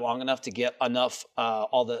survive long enough to get enough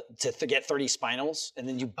to get 30 spinels, and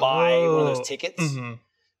then you buy one of those tickets,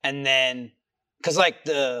 and then Because like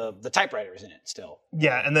the typewriter is in it still.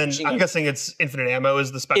 Yeah, and then Machine I'm gun. guessing it's infinite ammo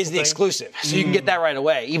is the special Is the thing. exclusive. So you can get that right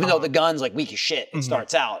away. Even though the gun's like weak as shit, it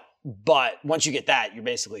starts out. But once you get that, you're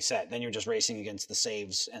basically set. Then you're just racing against the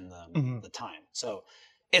saves and the time. So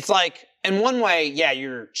it's like, in one way, yeah,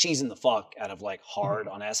 you're cheesing the fuck out of like hard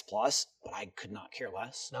on S+, but I could not care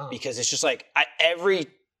less. No. Because it's just like, every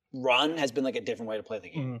run has been like a different way to play the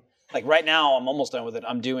game. Like right now, I'm almost done with it.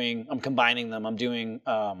 I'm combining them. I'm doing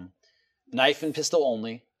knife and pistol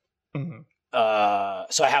only. So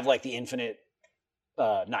I have like the infinite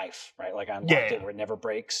knife, right? Like I unlocked it where it never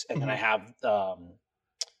breaks. And then I have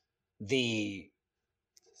the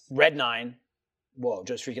Red 9. Whoa,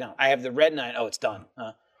 just freaking out. I have the Red 9. Oh, it's done.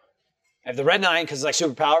 I have the Red 9 because it's like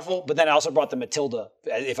super powerful, but then I also brought the Matilda.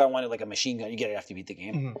 If I wanted like a machine gun, you get it after you beat the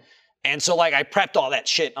game. And so like I prepped all that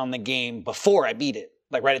shit on the game before I beat it,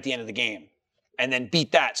 like right at the end of the game. And then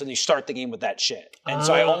beat that, so then you start the game with that shit. And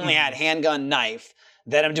so I only had handgun, knife,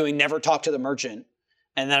 then I'm doing never talk to the merchant,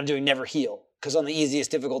 and then I'm doing never heal. Because on the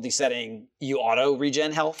easiest difficulty setting, you auto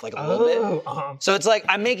regen health, like a little bit. So it's like,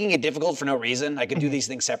 I'm making it difficult for no reason. I could do these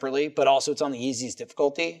things separately, but also it's on the easiest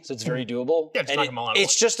difficulty, so it's very doable. Yeah, just knock them all out.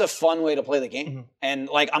 It's just a fun way to play the game. And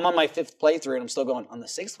like, I'm on my 5th playthrough, and I'm still going, on the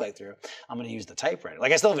 6th playthrough, I'm gonna use the typewriter.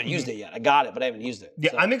 Like, I still haven't used it yet. I got it, but I haven't used it.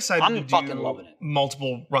 Yeah, So I'm excited I'm to fucking do loving it.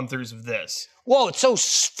 multiple run-throughs of this. Whoa, it's so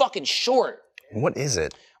fucking short. What is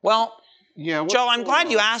it? Well, Yeah. Joe, I'm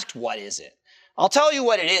glad you asked what is it. I'll tell you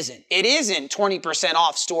what it isn't. It isn't 20%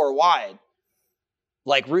 off store-wide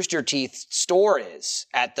like Rooster Teeth's store is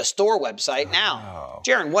at the store website now.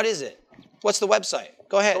 Jaron, what is it? What's the website?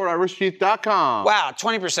 Go ahead. Store.roosterteeth.com. Wow,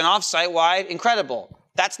 20% off site-wide. Incredible.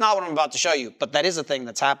 That's not what I'm about to show you, but that is a thing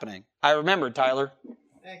that's happening. I remembered, Tyler.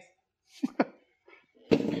 Thanks.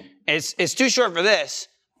 It's too short for this,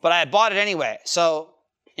 but I had bought it anyway. So,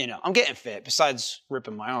 you know, I'm getting fit besides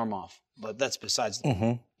ripping my arm off. But that's besides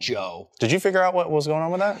Joe. Did you figure out what was going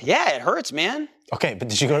on with that? Yeah, it hurts, man. Okay, but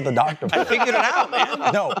did you go to the doctor? I figured it out,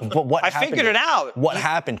 man. No, but what happened? I figured it out. What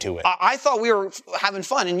happened to it? I thought we were having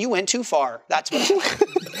fun, and you went too far. That's what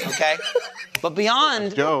happened. Okay? But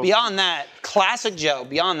beyond that, classic Joe,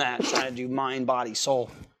 beyond that, trying to do mind, body,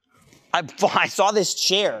 soul, I saw this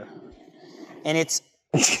chair, and it's,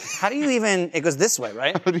 how do you even, it goes this way,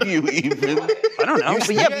 right? How do you even? I don't know.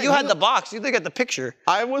 But yeah, but you had the box. You got the picture.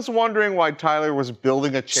 I was wondering why Tyler was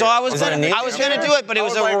building a chair. So I was it a gonna kneeling do it, but it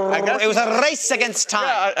was a race against time.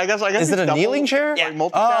 Yeah, I guess. Is it a kneeling chair? Yeah.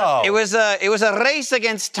 Oh. It was a race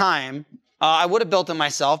against time. I would have built it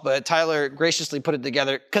myself, but Tyler graciously put it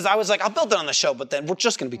together because I was like, I'll build it on the show, but then we're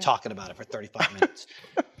just going to be talking about it for 35 minutes.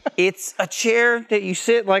 It's a chair that you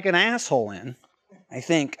sit like an asshole in. I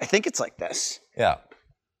think it's like this. Yeah.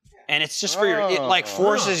 And it's just for it like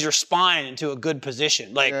forces your spine into a good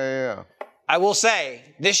position. Like, Yeah. I will say,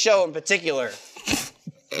 this show in particular,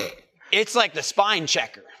 it's like the spine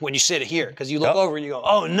checker when you sit here, because you look over and you go,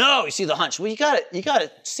 oh no, you see the hunch. Well, you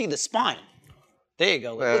gotta see the spine. There you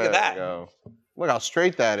go. Look at that. There you go. Look how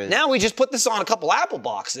straight that is. Now we just put this on a couple Apple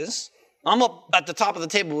boxes. I'm up at the top of the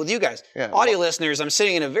table with you guys. Yeah. Audio listeners, I'm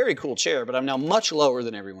sitting in a very cool chair, but I'm now much lower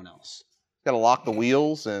than everyone else. Gotta lock the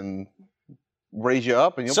wheels and raise you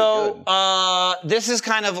up, and you'll be good. So this is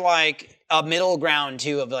kind of like a middle ground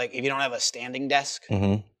too of like, if you don't have a standing desk,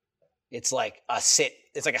 it's like a sit.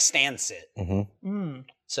 It's like a stand sit.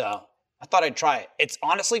 So I thought I'd try it. It's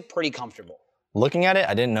honestly pretty comfortable. Looking at it,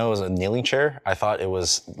 I didn't know it was a kneeling chair. I thought it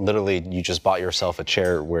was literally you just bought yourself a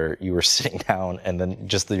chair where you were sitting down and then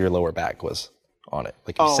just your lower back was on it.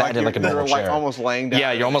 Like you sat in like a normal you're chair. like almost laying down.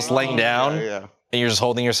 Yeah, you're almost laying down. Yeah. And you're just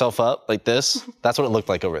holding yourself up like this. That's what it looked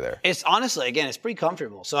like over there. It's honestly, again, it's pretty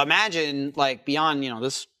comfortable. So imagine like beyond,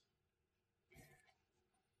 this,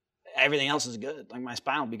 everything else is good. Like my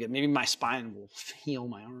spine will be good. Maybe my spine will heal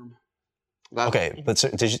my arm. Okay, but so,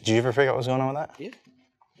 did you ever figure out what was going on with that? Yeah.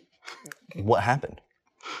 What happened?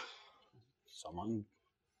 Someone.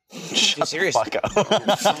 Too serious. Fuck up.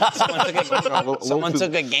 Someone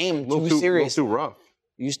took a game too serious. Too rough.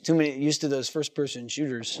 Used to those first-person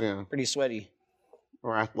shooters. Yeah. Pretty sweaty.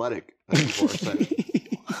 Or athletic. That's what I said.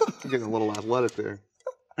 You're getting a little athletic there.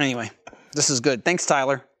 Anyway, this is good. Thanks,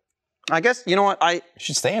 Tyler. I guess, you know what? You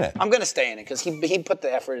should stay in it. I'm going to stay in it because he put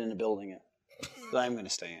the effort into building it. So I'm going to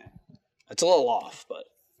stay in it. It's a little off, but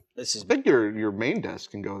this is. I think your main desk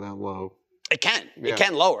can go that low. It can. Yeah. It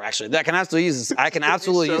can lower, actually. I can absolutely use this. I can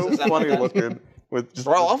absolutely use this. So funny looking. With just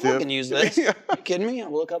Bro, the I'll dip. fucking use this. Yeah. You kidding me?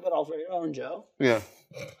 I'll look up at Alfredo and Joe. Yeah.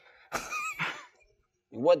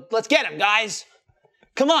 Let's get him, guys.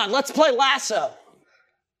 Come on, let's play lasso.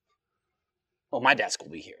 Oh, my desk will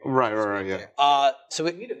be here. Right, yeah. So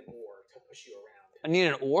we need an oar to push you around. I need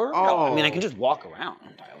an oar? Oh. No, I mean, I can just walk around,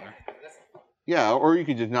 Tyler. Yeah, or you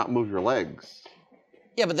could just not move your legs.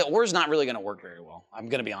 Yeah, but the oar's not really going to work very well. I'm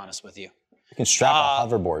going to be honest with you. You can strap a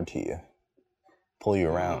hoverboard to you, pull you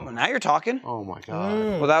around. Well, now you're talking. Oh my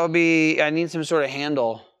god. Well, that would be. I need some sort of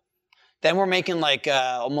handle. Then we're making like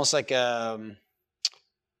almost like a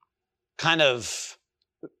kind of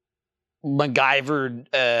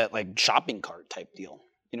MacGyvered like shopping cart type deal.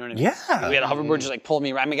 You know what I mean? Yeah. We had a hoverboard just like pull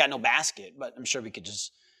me around. We got no basket, but I'm sure we could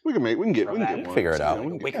just We can get Throw one. figure it out. Yeah, we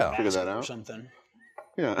can wake figure up basket that or out. something.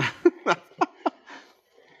 Yeah.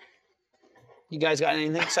 You guys got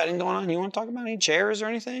anything exciting going on? You want to talk about any chairs or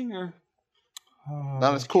anything? Or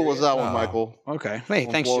Not as cool as that one, Michael. okay, hey,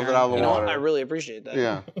 thanks, blows it Sharon. out of the You know what? water. I really appreciate that.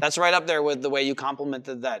 Yeah. That's right up there with the way you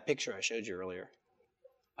complimented that picture I showed you earlier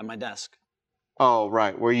at my desk. Oh,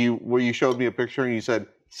 right. Where you showed me a picture and you said,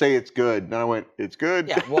 "Say it's good," and I went, "It's good."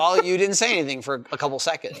 Yeah, well, you didn't say anything for a couple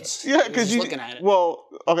seconds. Yeah, You were because just you looking at it. Well,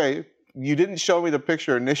 okay. You didn't show me the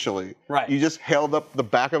picture initially. Right. You just held up the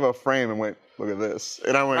back of a frame and went, "Look at this,"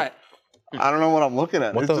 and I went, Right. "I don't know what I'm looking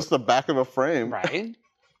at. What It's the- just the back of a frame." Right.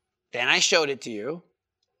 Then I showed it to you.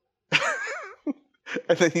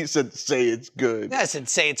 And then you said, "Say it's good." Yeah, I said,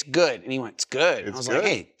 say it's good. And he went, it's good. And I It's was good. like,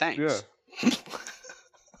 hey, thanks. Yeah.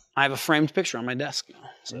 I have a framed picture on my desk now.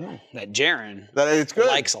 So that Jaron That it's good.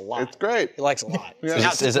 likes a lot. It's great. He likes a lot. Yeah.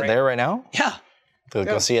 Now Is it's it great. there right now? Yeah.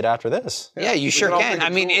 Go see it after this. Yeah, you we sure can all can. take a I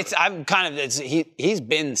mean, tour. I'm kind of, he's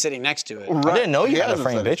been sitting next to it. It's Right. didn't know you He had a hasn't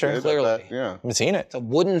framed said picture. shit about Clearly. that. Yeah. I haven't seen it. a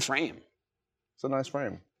wooden frame. It's a nice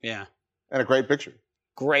frame Yeah. and a great picture.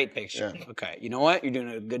 Great picture. Yeah. Okay. You know what? You're doing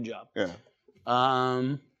a good job. Yeah.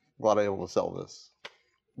 Wow, Glad I'm able to sell this.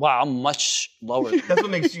 I'm much lower. than That's what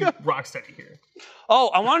makes you rock steady here. Oh,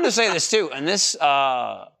 I wanted to say this too, and this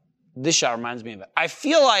shot reminds me of it. I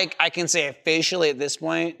feel like I can say officially at this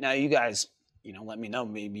point. Now, you guys, let me know.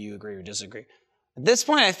 Maybe you agree or disagree. At this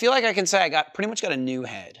point, I feel like I can say I pretty much got a new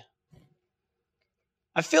head.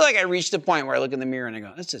 I feel like I reached a point where I look in the mirror and I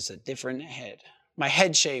go, "This is a different head. My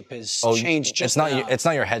head shape has changed just it's not enough. it's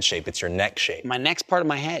not your head shape, it's your neck shape. My neck's part of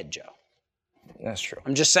my head, Joe. That's true.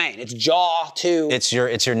 I'm just saying, it's jaw too. It's your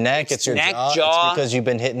neck, it's your neck, jaw. jaw. It's because you've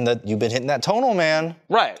been hitting that tonal, man.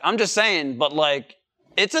 Right. I'm just saying, but like,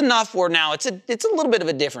 it's enough where now it's a little bit of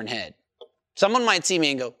a different head. Someone might see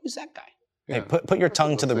me and go, "Who's that guy?" Hey, put your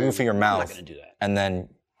tongue to the roof of your I'm mouth not gonna do that. and then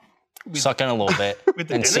suck in a little bit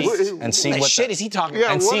and see What what shit is he talking Yeah,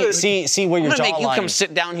 about? and what see where I'm your gonna make you jawline. come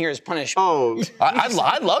sit down here as punishment. Oh,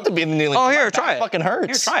 I'd love to be in the kneeling. Oh, My here, back try it. Fucking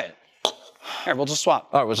hurts. Here, try it. Here, we'll just swap.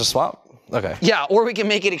 All right, we'll just swap. Okay. Yeah, or we can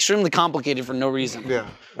make it extremely complicated for no reason. yeah.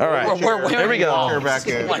 All right. Here we go. Chair back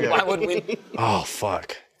in. Like, yeah. why would we? Oh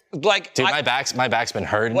fuck. Like, Dude, my back's been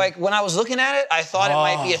hurting. like when I was looking at it, I thought it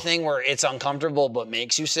might be a thing where it's uncomfortable but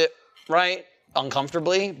makes you sit right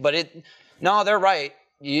uncomfortably. But no, they're right.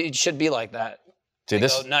 It should be like that. Dude,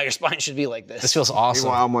 Oh, no, your spine should be like this this. feels awesome.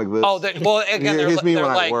 Meanwhile, I'm like this. Oh, well, again, they're, Here's me they're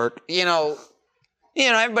when I like, work.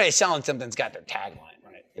 everybody's selling something's got their tagline,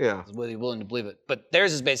 right? Yeah. Whether you're willing to believe it. But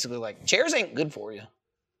theirs is basically like, chairs ain't good for you.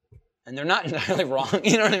 And they're not entirely wrong.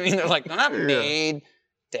 You know what I mean? They're like, they're not made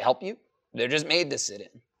to help you. They're just made to sit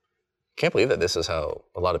in. Can't believe that this is how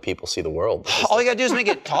a lot of people see the world. All you gotta do is make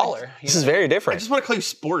it taller. This is very I different. just want to call you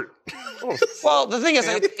sport. Well, the thing is,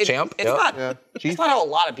 Champ, it's yep. not. Yeah. It's not how a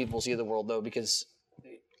lot of people see the world, though, because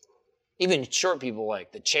even short people,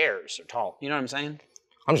 like the chairs, are tall. You know what I'm saying?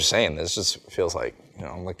 I'm just saying, this just feels like,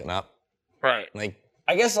 I'm looking up. Right. Like,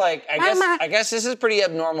 I guess this is pretty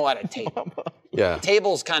abnormal at a table. yeah.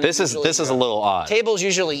 Tables kind of. This is a little odd. Tables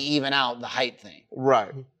usually even out the height thing,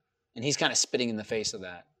 Right. and he's kind of spitting in the face of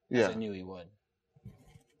that. Yeah. As I knew he would.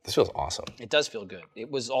 This feels awesome. It does feel good.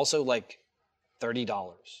 It was also like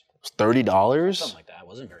 $30, It's $30 something like that. It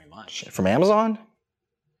wasn't very much. from Amazon?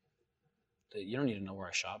 You don't need to know where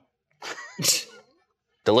I shop.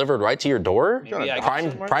 Delivered right to your door? Maybe I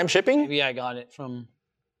got Prime shipping? Maybe I got it from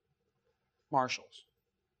Marshalls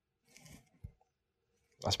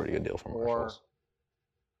That's a pretty good deal from or Marshalls.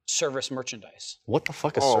 Service Merchandise. What the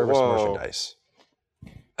fuck is Oh, service whoa. merchandise?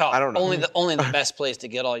 Oh, I don't know. Only the best place to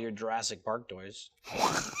get all your Jurassic Park toys.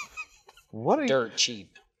 What are you? Dirt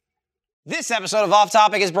cheap. This episode of Off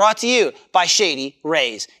Topic is brought to you by Shady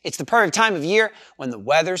Rays. It's the perfect time of year when the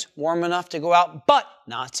weather's warm enough to go out, but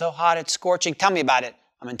not so hot it's scorching. Tell me about it.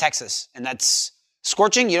 I'm in Texas, and that's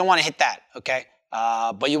scorching. You don't want to hit that, okay?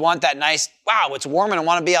 But you want that nice, wow, it's warm and I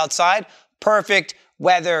want to be outside. Perfect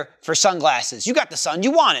weather for sunglasses. You got the sun,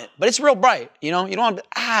 you want it, but it's real bright. You don't want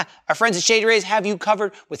to, our friends at Shady Rays have you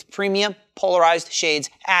covered with premium polarized shades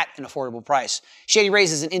at an affordable price. Shady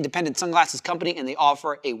Rays is an independent sunglasses company, and they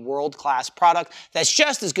offer a world-class product that's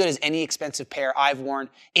just as good as any expensive pair I've worn.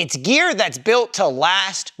 It's gear that's built to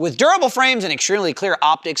last. With durable frames and extremely clear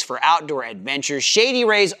optics for outdoor adventures, Shady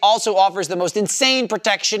Rays also offers the most insane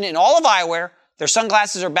protection in all of eyewear. Their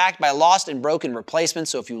sunglasses are backed by lost and broken replacements,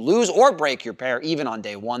 so if you lose or break your pair, even on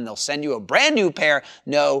day one, they'll send you a brand new pair,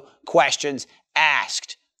 no questions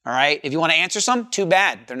asked. All right? If you want to answer some, too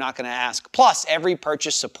bad. They're not going to ask. Plus, every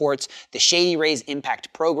purchase supports the Shady Rays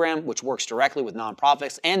Impact Program, which works directly with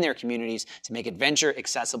nonprofits and their communities to make adventure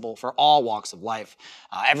accessible for all walks of life.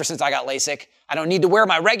 Ever since I got LASIK, I don't need to wear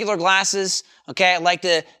my regular glasses. Okay, I like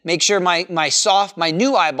to make sure my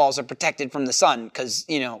new eyeballs are protected from the sun because,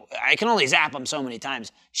 I can only zap them so many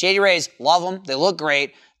times. Shady Rays, love them. They look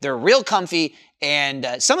great. They're real comfy and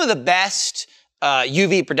some of the best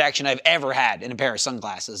UV protection I've ever had in a pair of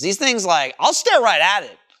sunglasses. These things, I'll stare right at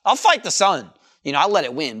it. I'll fight the sun. I'll let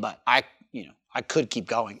it win, but I could keep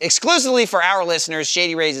going. Exclusively for our listeners,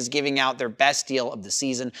 Shady Rays is giving out their best deal of the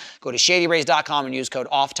season. Go to shadyrays.com and use code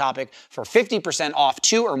OFFTOPIC for 50% off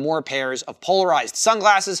 2 or more pairs of polarized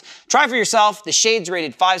sunglasses. Try for yourself. The shades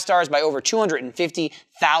rated 5 stars by over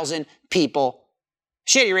 250,000 people.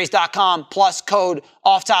 Shadyrays.com plus code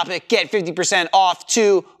OFFTOPIC. Get 50% off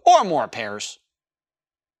 2 or more pairs.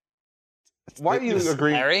 Why do you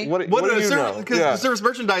agree? Larry? What do you know? Because the service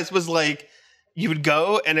merchandise was you would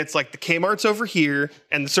go and it's the Kmart's over here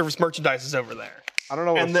and the service merchandise is over there. I don't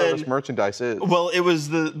know what service merchandise is. Well, it was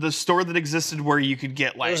the store that existed where you could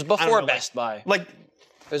get it was before Best Buy.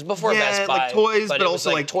 It was before Best Buy. Toys, but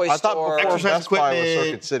also Toy I thought before exercise Best Buy was equipment.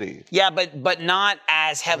 Circuit City. Yeah, but not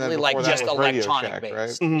as heavily just electronic based. Right?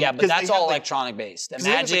 Mm-hmm. Yeah, but that's all electronic based.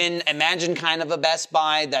 Imagine kind of a Best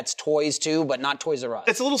Buy that's toys too, but not Toys R Us.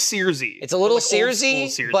 It's a little Searsy. It's a little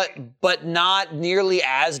Searsy, but not nearly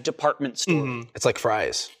as department store. Mm-hmm. It's like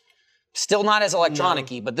Fry's. Still not as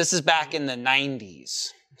electronic-y, but this is back in the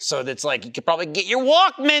 90s. So that's you could probably get your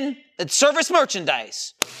Walkman. It's service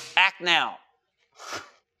merchandise. Act now.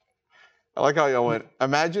 I like how y'all went.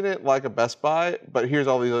 Imagine it like a Best Buy, but here's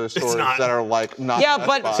all these other stores that are not. Yeah,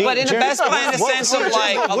 Best Buy. but in a Best Buy in the sense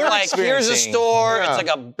of here's a store. Yeah. It's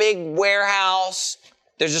like a big warehouse.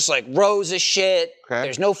 There's just rows of shit. Okay.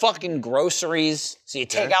 There's no fucking groceries. So you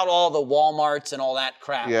take out all the Walmarts and all that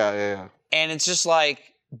crap. Yeah. And it's just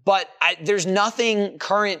there's nothing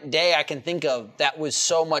current day I can think of that was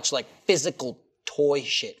so much physical toy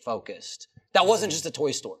shit focused. That wasn't just a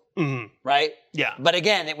toy store, right? Yeah. But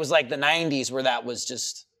again, it was the 90s where that was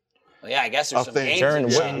just, I guess there's some games Jaron,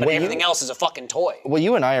 and shit, but everything else is a fucking toy. What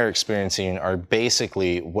you and I are experiencing are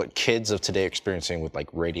basically what kids of today are experiencing with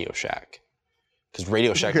Radio Shack. Because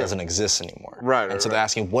Radio Shack doesn't exist anymore. Right. And so they're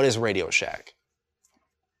asking, what is Radio Shack?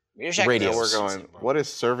 Radio. So we're going, what is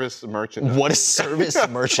service merchandise? What is service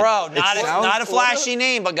merchandise? Bro, not a flashy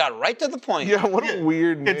name, but got right to the point. Yeah, what a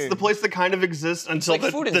weird name. It's the place that kind of exists until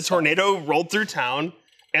the tornado rolled through town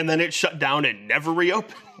and then it shut down and never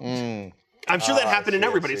reopened. I'm sure that happened in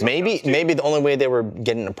everybody's Maybe the only way they were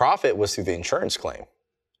getting a profit was through the insurance claim.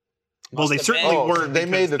 Well, they certainly weren't. They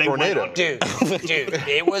made the tornado. Dude,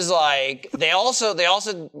 it was they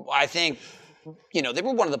also, I think, they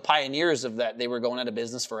were one of the pioneers of that. They were going out of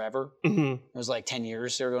business forever. Mm-hmm. It was 10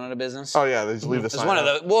 years they were going out of business. Oh yeah, they just leave the sign.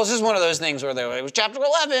 It's just one of those things where it was Chapter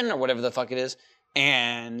 11 or whatever the fuck it is.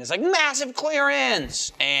 And it's massive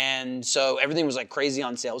clearance. And so everything was crazy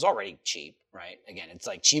on sale. It was already cheap, right? Again, it's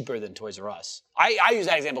cheaper than Toys R Us. I use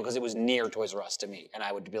that example because it was near Toys R Us to me. And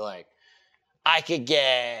I would be I could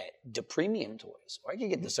get the premium toys, or I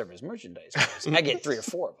could get the service merchandise toys. I get 3 or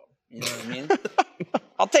 4 of them. You know what I mean?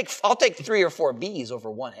 I'll take 3 or 4 Bs over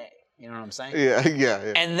 1A. You know what I'm saying?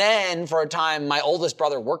 Yeah. And then for a time, my oldest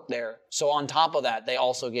brother worked there. So on top of that, they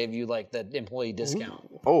also gave you the employee discount.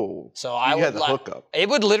 Oh. So I would had the hookup. It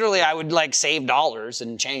would literally, I would save dollars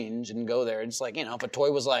and change and go there. It's if a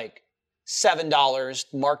toy was $7,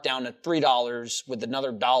 marked down to $3 with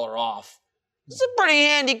another $1 off. It's a pretty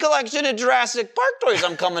handy collection of Jurassic Park toys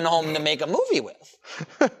I'm coming home to make a movie with.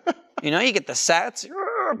 You get the sets.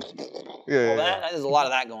 There's a lot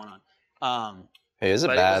of that going on. Hey, is it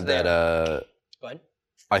bad that Go ahead.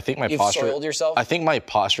 I think my You've posture. soiled yourself? I think my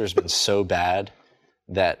posture has been so bad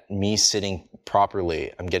that me sitting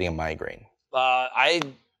properly, I'm getting a migraine. I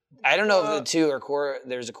don't know if the two are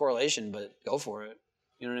there's a correlation, but go for it.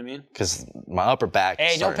 You know what I mean? Because my upper back.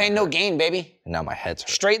 Hey, no pain, no gain, baby. And now my head's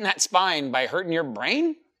hurt. Straighten that spine by hurting your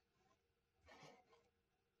brain.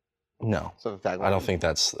 Is that the tagline? I don't think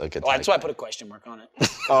that's a good. Well, that's why I tagline. put a question mark on it.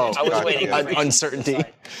 Oh, I was gotcha, waiting yeah. for him to Uncertainty.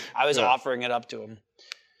 decide. I was offering it up to him.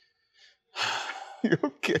 You're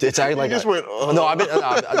okay. It's actually like you just went. Oh. no.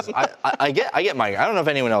 I get migraine. I don't know if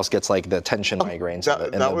anyone else gets like the tension migraines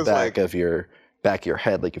in that the was back like- of your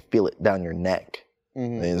head, like you feel it down your neck.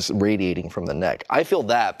 Mm-hmm. It's radiating from the neck. I feel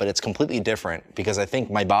that, but it's completely different because I think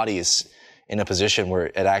my body is in a position where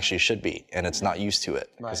it actually should be, and it's not used to it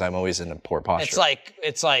because I'm always in a poor posture.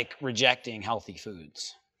 It's like rejecting healthy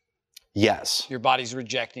foods. Yes. Your body's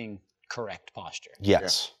rejecting correct posture.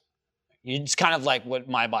 Yes. It's kind of like what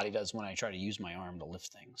my body does when I try to use my arm to lift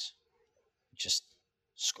things. Just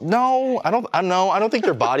No, I don't think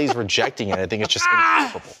your body's rejecting it. I think it's just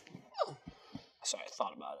incapable. sorry, I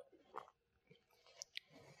thought about it.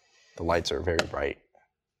 The lights are very bright.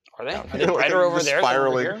 Are they? Are You they know, brighter over just there than over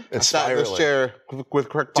spiraling. here? It's That- This spiraling. chair with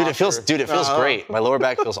correct Dude, posture. it feels great. My lower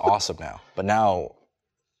back feels awesome now. But now,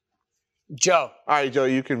 Joe, All right, Joe,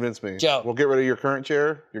 you convinced me. Joe. We'll get rid of your current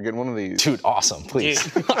chair. You're getting one of these. dude, awesome, please.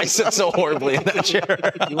 I sit so horribly in that chair.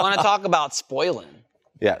 you want to talk about spoiling?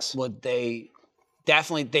 Yes. Well, they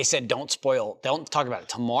said don't talk about it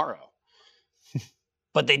tomorrow.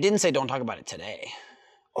 But they didn't say don't talk about it today.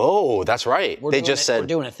 Oh, that's right. They just we're said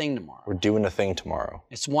doing a thing tomorrow. we're doing a thing tomorrow.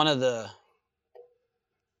 It's one of the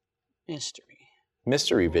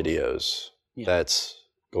Mystery videos Yeah. that's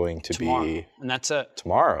going to tomorrow, be and that's it.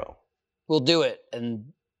 tomorrow. We'll do it,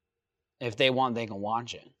 and if they want, they can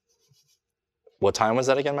watch it. What time was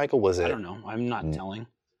that again, Michael? Was it? I don't know. I'm not telling.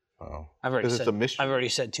 Oh, I've already 'Cause it's said. a mystery. I've already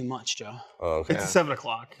said too much, Joe. oh okay. It's 7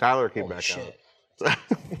 o'clock. Tyler came Holy back shit. out.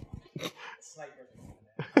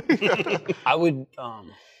 I would.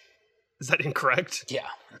 Is that incorrect? Yeah,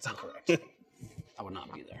 that's incorrect. I would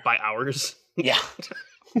not be there. By hours? Yeah,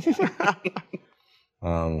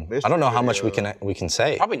 I don't know how much we can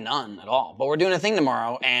say. probably none at all. But we're doing a thing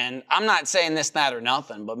tomorrow, and I'm not saying this, that, or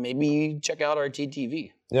nothing. But maybe check out our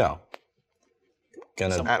TTV. Yeah.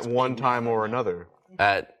 Gonna At one time or another.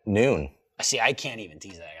 at noon. See, I can't even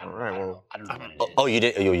tease that. I don't, All right, I don't, well- I don't know when it is. Oh, you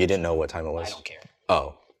didn't know what time it was. I don't care.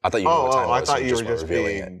 Oh, I thought you knew what time it I was. thought and you were weren't just revealing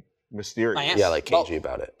being it. mysterious. I am. Yeah, like Well, cagey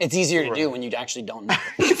about it. It's easier to do when you actually don't know.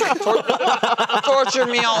 Torture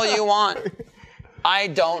me all you want. I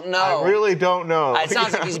don't know. I really don't know. It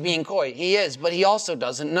sounds like he's being coy. He is, but he also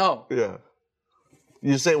doesn't know. Yeah.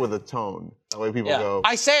 You say it with a tone. That way people Yeah. go,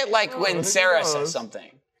 I say it like I when think Sarah he says knows. something.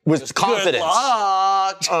 With Good confidence.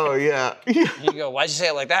 luck. oh, yeah. You go, why'd you say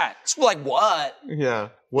it like that? It's like, what? Yeah.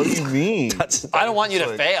 What do you mean? I don't want you to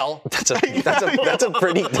like- fail. That's a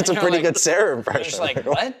pretty like- good Sarah You're impression. just like,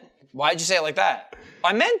 what? Why'd you say it like that?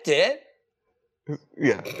 I meant it.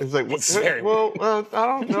 Yeah. It's like, It's very well, I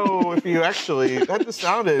don't know if you actually, that just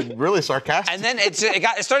sounded really sarcastic. And then it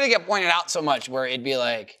started to get pointed out so much where it'd be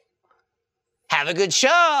like, have a good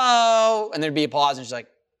show. And there'd be a pause and she's like,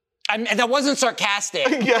 and that wasn't sarcastic.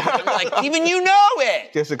 Yeah. I'm like, even you know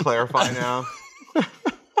it. Just to clarify now.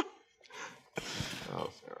 Oh,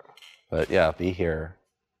 Sarah. But yeah, be here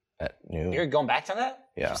at noon. You're going back to that?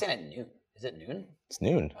 Yeah. You're saying at noon. Is it noon? It's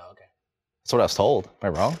noon. Oh, okay. That's what I was told.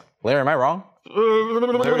 Am I wrong? Larry, am I wrong?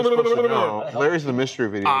 Larry's supposed to know. Larry's the mystery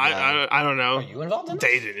video guy. I don't know. Are you involved in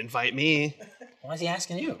They this? didn't invite me. Why is he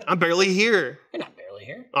asking you? I'm barely here. You're not barely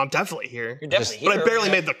here. I'm definitely here. You're definitely But here. I barely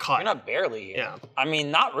You're made the cut. not barely here. Yeah. I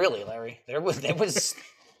mean, not really, Larry. There was you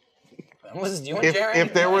and Jerry.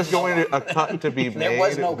 If there was going to a cut to be There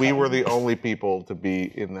was made, no we cut. were the only people to be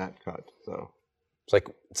in that cut. So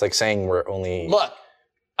It's like saying we're only. Look,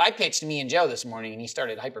 I pitched me and Joe this morning, and he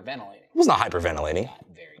started hyperventilating. It was not hyperventilating.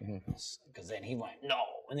 Very nervous. Because then he went, no.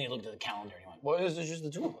 And then he looked at the calendar and he went, well, it's just the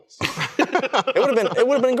two of us. It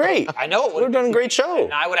would have been great. I know it Would have done a great show.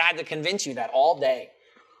 And I would have had to convince you that all day.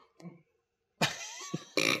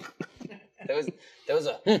 there was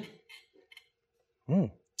a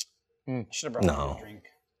Should have brought No. me a drink.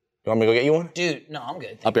 You want me to go get you one? Dude, no, I'm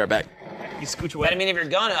good. I'll be right back. You scooch But away. I mean, if you're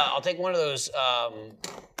gonna, I'll take one of those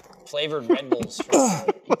flavored Red Bulls from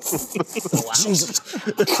the lounge.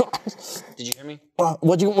 Did you hear me?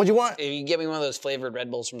 What'd you want? If you get me one of those flavored Red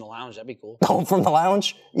Bulls from the lounge, that'd be cool. Oh, from the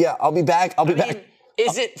lounge? Yeah, I'll be back. I'll be I mean,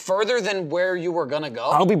 is it further than where you were gonna go?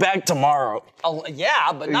 I'll be back tomorrow. Oh,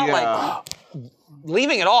 yeah, but not Yeah. like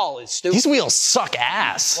leaving it all is stupid. These wheels suck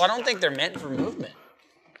ass. Well, I don't think they're meant for movement.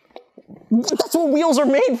 That's what wheels are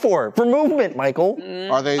made for movement, Michael.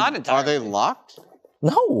 are they not entirely. locked?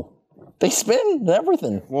 No, they spin and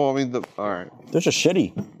everything. Well, I mean, all right. They're just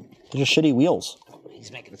shitty. They're just shitty wheels.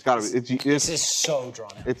 He's making. It's gotta be. This is so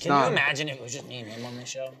drawn out. It's Can not. you imagine if it was just me and him on this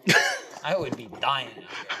show? I would be dying.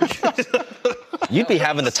 You'd be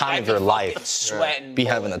having the time I'd of be your fucking life. sweating. Be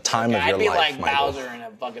having the time of I'd your be life, like Michael. Bowser in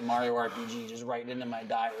a fucking Mario RPG, just writing into my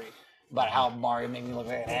diary. about how Mario made me look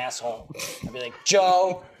like an asshole. I'd be like,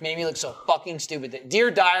 Joe made me look so fucking stupid.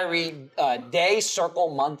 Dear Diary, day, circle,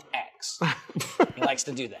 month, X. He likes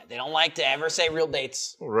to do that. They don't like to ever say real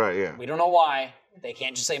dates. Right, yeah. We don't know why. They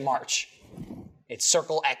can't just say March. It's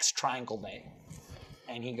circle X triangle day.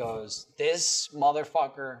 And he goes, this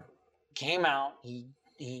motherfucker came out, he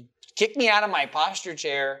kicked me out of my posture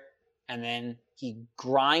chair, and then he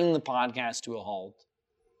grind the podcast to a halt.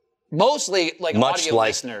 Mostly like audio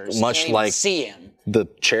listeners can't even see him. The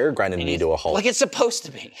chair grinded me to a halt. Like it's supposed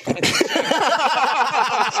to be.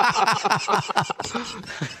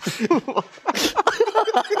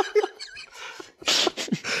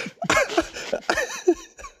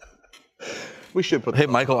 We should put. Hey,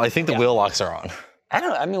 Michael, I think the wheel locks are on. I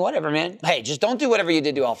don't know. I mean, whatever, man. Hey, just don't do whatever you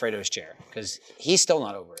did to Alfredo's chair, because he's still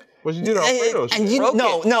not over it. What'd you do to Alfredo's? And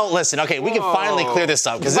no, listen. Okay, we can finally clear this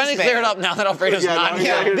up because Finally clear it up now that Alfredo's not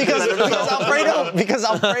here. Because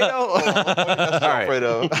Alfredo. All right.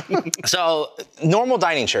 Alfredo. So normal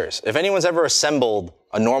dining chairs. If anyone's ever assembled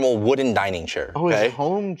a normal wooden dining chair, Oh, his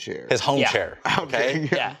home chair. his home chair. Okay.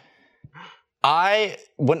 Yeah.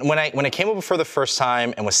 When I came over for the first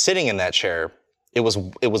time and was sitting in that chair, it was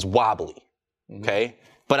wobbly. Okay.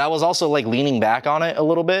 But I was also like leaning back on it a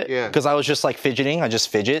little bit because I was just like fidgeting. I just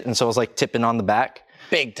fidget, and so I was like tipping on the back.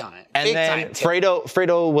 Big time. And Big then time tip.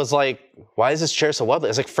 Fredo was like, "Why is this chair so wobbly?"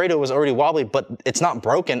 I was like, "Fredo was already wobbly, but it's not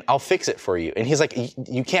broken. I'll fix it for you." And he's like,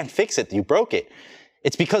 "You can't fix it. You broke it.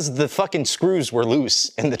 It's because the fucking screws were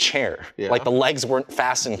loose in the chair. Like the legs weren't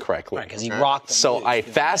fastened correctly." Right, because he rocked them So loose. I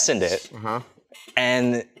fastened it,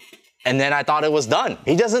 and then I thought it was done.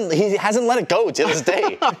 He hasn't let it go to this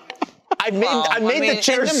day. I made the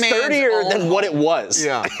chair sturdier than what it was.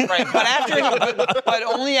 Yeah. Right, but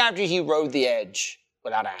only after he rode the edge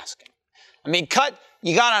without asking. I mean,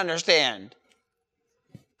 you gotta understand.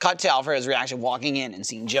 Cut to Alfredo's reaction walking in and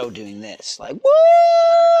seeing Joe doing this, like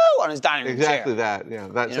woo on his dining room Exactly chair. that. Yeah.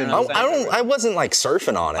 That You same. know what I'm saying? I wasn't like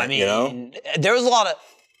surfing on it, I mean, you know? there was a lot of,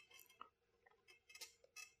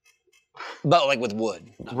 but like with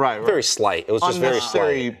wood. No. Right. Very slight. It was just very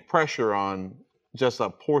Unnecessary slight. pressure on just a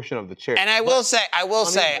portion of the chair. And I will say,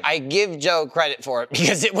 I give Joe credit for it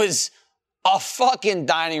because it was a fucking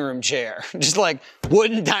dining room chair. Just like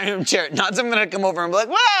wooden dining room chair. Not something that come over and be like,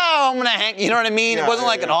 wow, I'm gonna hang, you know what I mean? Yeah, it wasn't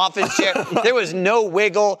like an office chair. There was no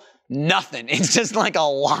wiggle, nothing. It's just like a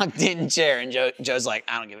locked in chair. And Joe's like,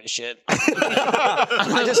 I don't give a shit.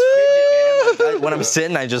 I just fidget, man. When I'm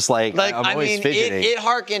sitting, I just I'm always fidgeting. It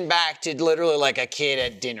harkened back to literally like a kid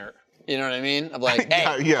at dinner. You know what I mean? I'm like,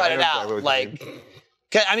 hey, Yeah, cut I it know out. exactly what you Like,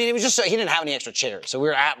 'cause, I mean, it was just so, he didn't have any extra chairs. So we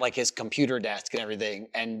were at like his computer desk and everything.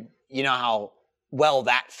 And you know how well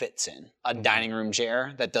that fits in a dining room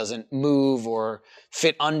chair that doesn't move or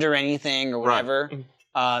fit under anything or whatever.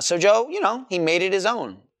 So Joe, he made it his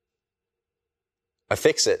own. I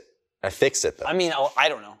fix it though. I mean, I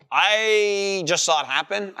don't know. I just saw it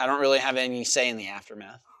happen. I don't really have any say in the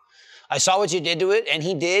aftermath. I saw what you did to it, and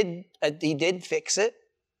he did fix it.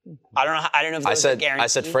 I don't know if there was a guarantee. I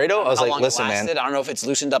said, Fredo, I was how like, long it listen, man. lasted. I don't know if it's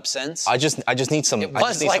loosened up since. I just need some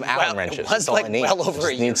Allen wrenches. It was That's all like I need. well over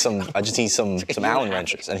a year. I just need some Allen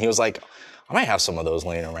wrenches. And he was like, I might have some of those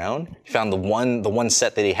laying around. He found the one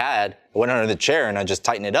set that he had, went under the chair, and I just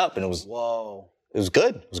tightened it up, and it was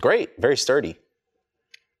good. It was great. Very sturdy.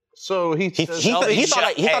 So he He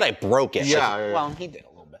thought I broke it. Yeah. Well, he did a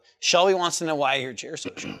little bit. Shelby wants to know why your chair's so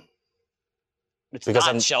short. It's Because not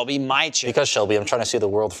I'm- Shelby, my chair. Because Shelby, I'm trying to see the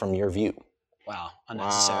world from your view. Wow,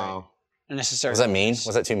 unnecessary. Wow. Unnecessary. Was that mean?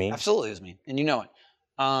 Was that too mean? Absolutely, it was mean, and you know it.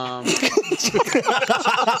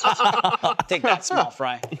 Take that, small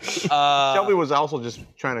fry. Shelby was also just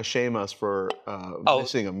trying to shame us for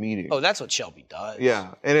missing a meeting. Oh, that's what Shelby does.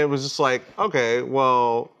 Yeah, and it was just like, okay,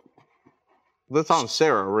 well, that's on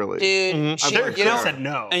Sarah, really. Dude, she, Sarah you know, said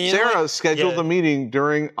no. and you know Sarah what? scheduled the meeting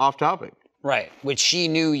during Off Topic, Right, which she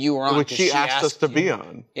knew you were on. which 'cause she asked us to you. be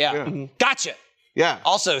on. Yeah. Gotcha. Yeah.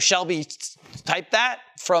 Also, Shelby typed that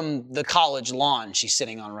from the college lawn she's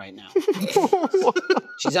sitting on right now.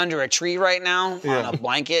 She's under a tree right now on a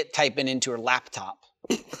blanket, typing into her laptop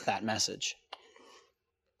that message.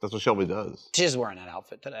 That's what Shelby does. She's wearing that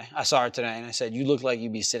outfit today. I saw her today, and I said, "You look like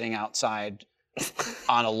you'd be sitting outside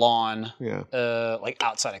on a lawn, Yeah. like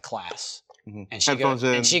outside of class." And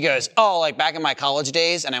Headphones she in. goes, "Oh, like back in my college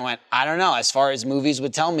days." And I went, "I don't know. As far as movies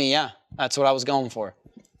would tell me, yeah, that's what I was going for."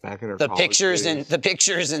 Back in her The college pictures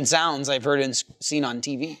days. and sounds I've heard and seen on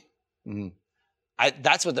TV.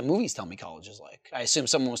 That's what the movies tell me college is like. I assume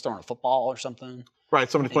someone was throwing a football or something. Right,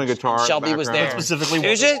 somebody's playing guitar. in the Shelby was background. there. Specifically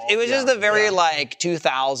It was just a very like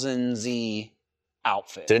 2000s-y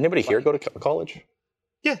outfit. Did anybody here go to college?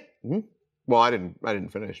 Yeah. Well, I didn't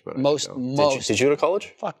finish, but Most. Did you go to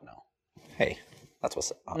college? Fuck no. Hey, that's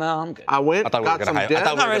what's up. No, I'm good. I went. I thought we were got gonna some high- I debt.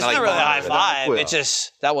 thought we were It's gonna, not like, really a high bond five. with it. It's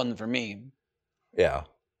just that wasn't for me. Yeah,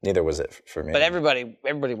 neither was it for me. But everybody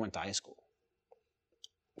went to high school.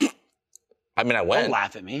 I mean, I went. Don't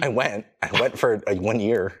laugh at me. I went for 1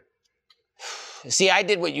 year. See, I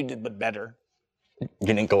did what you did, but better. You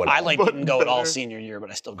didn't go at all. I didn't go at all senior year,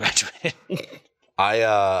 but I still graduated.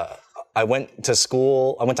 I went to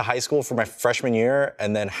school. I went to high school for my freshman year,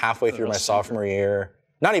 and then halfway through my sophomore year,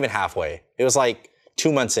 not even halfway. It was like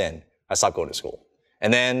 2 months in, I stopped going to school,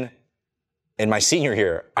 and then in my senior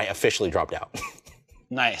year, I officially dropped out.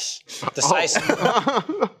 Nice,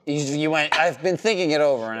 decisive. You went. I've been thinking it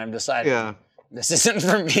over, and I've decided. Yeah. This isn't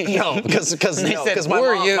for me. No, because They said, my "Who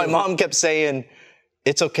are you?" mom kept saying,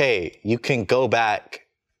 "It's okay. You can go back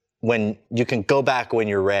when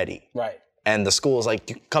you're ready." Right. And the school was like,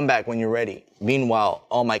 "You come back when you're ready." Meanwhile,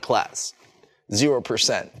 all my class, 0%,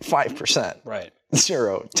 5%, Right.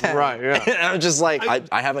 0, 10. Right, yeah. And I'm just like,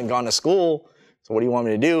 I haven't gone to school, so what do you want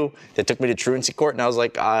me to do? They took me to truancy court, and I was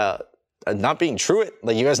like, not being truant.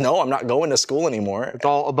 Like, you guys know I'm not going to school anymore. It's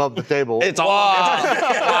all above the table. It's all.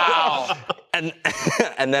 Wow.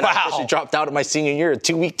 And then I actually dropped out of my senior year.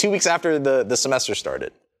 2 weeks after the semester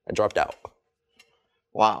started, I dropped out.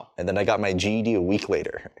 Wow. And then I got my GED a week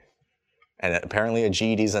later. And apparently a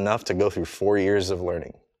GED is enough to go through 4 years of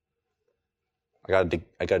learning. I got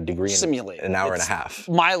a degree Simulate. in an hour and a half.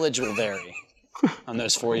 Mileage will vary on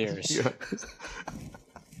those 4 years. Yeah.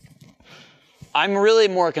 I'm really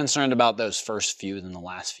more concerned about those first few than the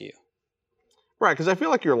last few. Right, because I feel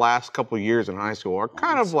like your last couple of years in high school are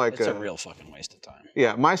kind of like It's a real fucking waste of time.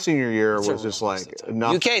 Yeah, my senior year It's a was just real like waste of time.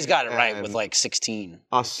 nothing. UK's got it right and with like 16.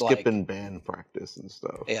 us Like, skipping band practice and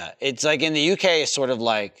stuff. Yeah, it's like in the UK, it's sort of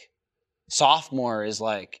like sophomore is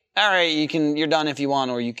like, all right, you're done if you want,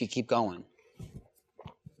 or you could keep going.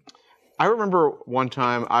 I remember one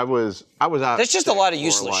time I was out. There's just a lot of sick for,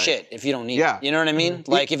 useless like- shit if you don't need Yeah. it. You know what I mean?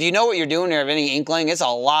 Like if you know what you're doing or have any inkling, it's a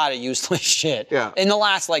lot of useless shit. Yeah. In the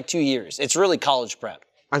last like 2 years, it's really college prep.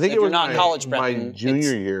 I think If it was you're not my, college my prepping, junior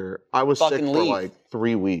it's year. I was sick for fucking leave. like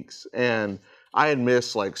 3 weeks, and I had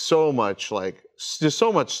missed like so much, like just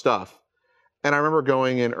so much stuff. And I remember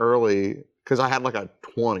going in early because I had like a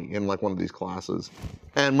 20 in like one of these classes,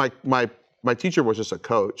 and my teacher was just a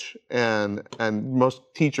coach, and most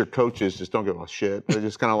teacher coaches just don't give a shit. They're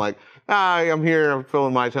just kind of like, I'm here, I'm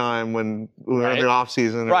filling my time when we're in the off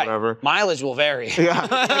season or Right. whatever. Mileage will vary. Yeah.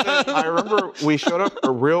 And then I remember we showed up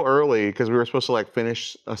real early because we were supposed to like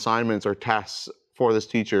finish assignments or tests for this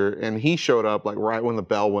teacher, and he showed up like right when the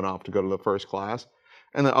bell went off to go to the first class.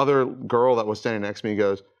 And the other girl that was standing next to me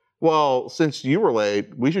goes, well, since you were late,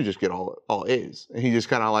 we should just get all A's. And he just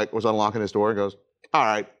kind of like was unlocking his door and goes, all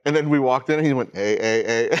right. And then we walked in and he went,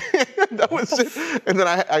 A. That was it. And then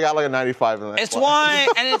I got like a 95 in that It's class. why,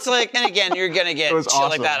 and it's like, and again, you're gonna get It was shit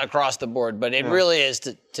like awesome. that across the board, but it really is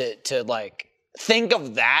to like think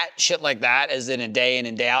of that shit like that as in a day in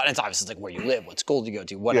and day out. And it's obviously like where you live, what school do you go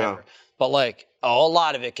to, whatever. Yeah. But like a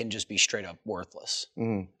lot of it can just be straight up worthless.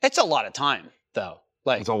 Mhm. It's a lot of time though.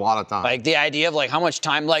 Like It's a lot of time. Like the idea of like how much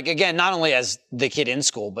time, like again, not only as the kid in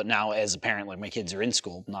school, but now as a parent, like my kids are in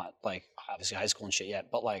school, not like obviously high school and shit yet,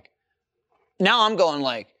 but like now I'm going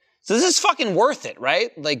like, so this is fucking worth it,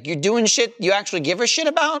 right? Like you're doing shit you actually give a shit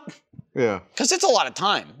about? yeah. Because it's a lot of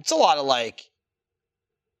time. It's a lot of like,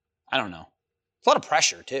 I don't know. It's a lot of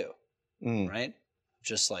pressure too, Mm. right?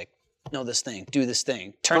 Just like, know this thing, do this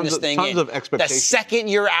thing, turn Tons this of- thing tons in. of The expectation. second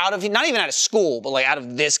you're out of, not even out of school, but like out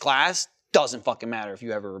of this class, doesn't fucking matter if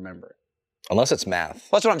you ever remember it. Unless it's math.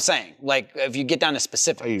 That's what I'm saying. Like, if you get down to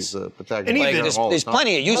specifics. I use the Pythagorean And even- theorem all the there's time.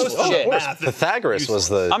 plenty of useful Oh, shit. math. Pythagoras was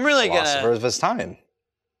the I'm really gonna- philosopher of his time.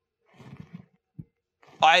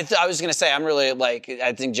 I was going to say, I'm really like,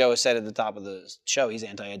 I think Joe said at the top of the show, he's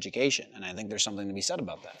anti-education. And I think there's something to be said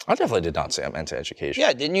about that. I definitely did not say I'm anti-education.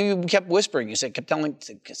 Yeah, didn't you? You kept whispering. You said, kept telling,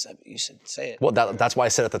 you said, say it. Well, that's why I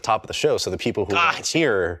said at the top of the show, so the people who weren't Gotcha.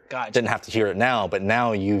 here Gotcha. didn't have to hear it now, but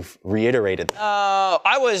now you've reiterated that.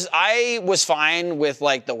 I was fine with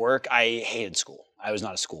like the work. I hated school. I was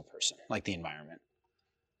not a school person, like the environment.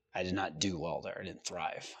 I did not do well there. I didn't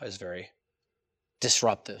thrive. I was very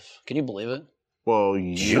disruptive. Can you believe it? Well,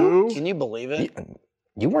 you? Can you believe it?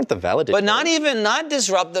 You weren't the valedictorian. But not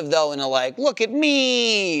disruptive though in a like, look at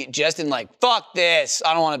me, just in like, fuck this,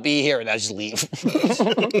 I don't want to be here, and I just leave.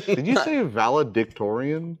 Did you say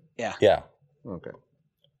valedictorian? Yeah. Yeah. Okay.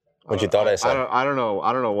 What you thought I said? I don't know.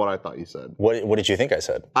 I don't know what I thought you said. What did you think I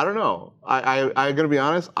said? I don't know. I'm gonna be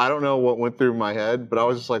honest. I don't know what went through my head, but I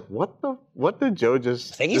was just like, what did Joe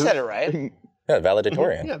just? I think he said it right. Yeah,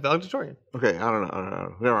 valedictorian. Yeah, valedictorian. Okay, I don't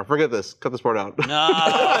know. Never mind. Forget this. Cut this part out.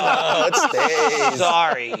 No, it stays.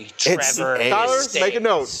 sorry, Trevor. It's- Tyler, It make a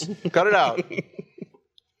note. stays. Cut it out.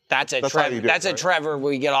 That's a That's how Trevor. you do That's it, a right? Trevor.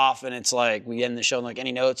 We get off and it's like we end the show and like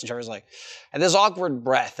any notes and Trevor's like, and this awkward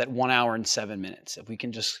breath at 1 hour and 7 minutes. If we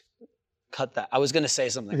can just cut that. I was gonna say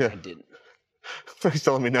something, Yeah. I didn't. He's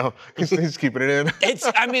telling me no. He's keeping it in. It's.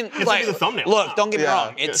 I mean, like, the thumbnail. look, don't get me Yeah.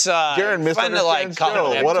 wrong. It's Jaron it's fine to like misunderstands cut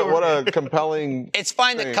Joe. whatever. What a compelling. It's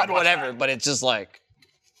fine to thing. cut whatever, but it's just like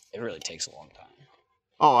it really takes a long time.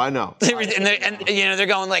 Oh, I know. and you know they're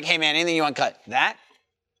going like, hey man, anything you want cut? That?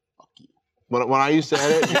 When I used to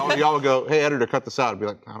edit, y'all would go, "Hey, editor, cut this out." I'd be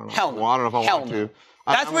like, "I don't know. Hell no. Well, I don't know if I Hell want no. to."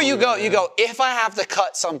 That's where you go. You go. If I have to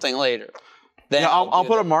cut something later, then Yeah, I'll do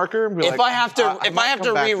put that. a marker and be If like, I have to, if I might have come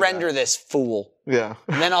to back re-render that. this fool, Yeah.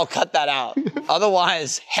 then I'll cut that out.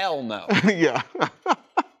 Otherwise, hell no. Yeah.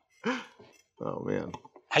 Oh man.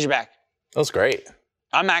 How's your back? That was great.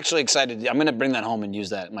 I'm actually excited. I'm gonna bring that home and use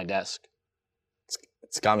that at my desk.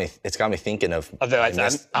 It's got me thinking of Although my I'm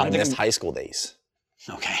missed thinking- high school days.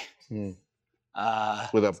 Okay. Hmm. Uh,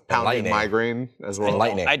 With a pounding Enlightening. migraine as well.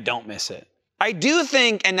 Enlightening. I don't miss it. I do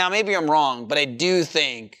think, and now maybe I'm wrong, but I do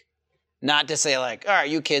think, not to say like, all right,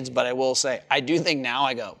 you kids, but I will say, I do think now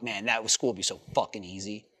I go, man, that school would be so fucking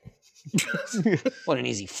easy. What an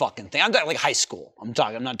easy fucking thing. I'm talking like high school. I'm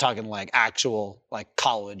not talking like actual like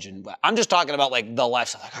college, and I'm just talking about like the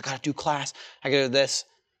lifestyle. Like I gotta do class, I gotta do this.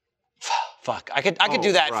 Fuck, I could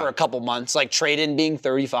do that for right. a couple months, like trade in being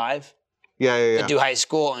 35. Yeah. Do high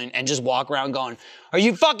school and just walk around going, are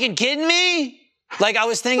you fucking kidding me? Like I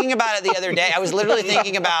was thinking about it the other day. I was literally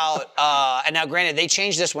thinking about, and now granted, they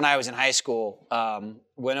changed this when I was in high school.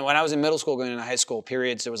 When I was in middle school going into high school,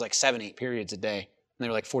 periods, there was like 7-8 periods a day. And they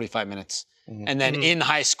were like 45 minutes. And then in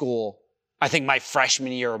high school, I think my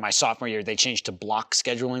freshman year or my sophomore year, they changed to block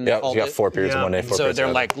scheduling. They Yeah, called you got it. 4 periods in Yeah. one day, 4 So periods they're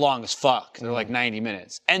another. like long as fuck. They're like 90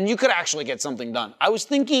 minutes. And you could actually get something done. I was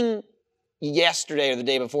thinking yesterday or the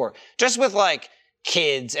day before, just with like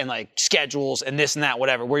kids and like schedules and this and that,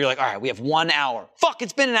 whatever, where you're like, all right, we have 1 hour. Fuck,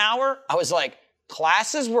 it's been an hour? I was like,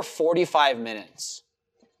 classes were 45 minutes.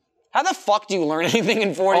 How the fuck do you learn anything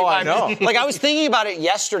in 45 know. minutes? Like I was thinking about it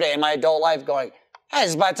yesterday in my adult life going,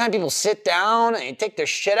 guys, by the time people sit down and take their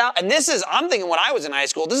shit out, and this is, I'm thinking when I was in high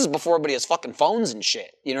school, this is before everybody has fucking phones and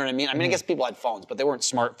shit. You know what I mean? I mean, I guess people had phones, but they weren't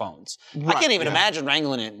smartphones. I can't even imagine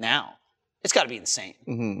wrangling it now. It's got to be insane.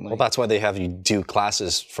 Well, that's why they have you do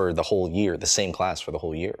classes for the whole year, the same class for the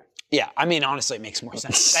whole year. Yeah, I mean, honestly, it makes more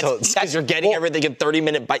sense. So it's because you're getting everything in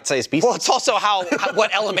 30-minute bite-sized pieces. Well, it's also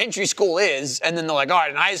what elementary school is, and then they're like, all right,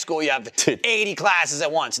 in high school you have 80 classes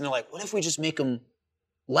at once, and they're like, what if we just make them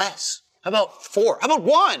less? How about 4? How about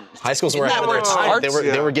 1? High schools were Isn't ahead that of their where it time.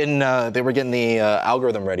 starts? They were getting the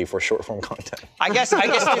algorithm ready for short form content. I guess to be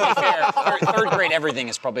fair, third grade everything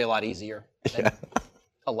is probably a lot easier than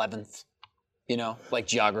 11th. You know, like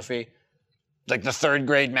geography. Like the 3rd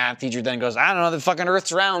grade math teacher then goes, I don't know, the fucking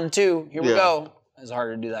Earth's round too. Here we Yeah. go. It's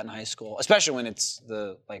harder to do that in high school, especially when it's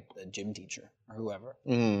the gym teacher or whoever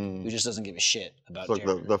who just doesn't give a shit about It's like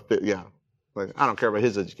geography. yeah. Like I don't care about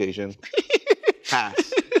his education.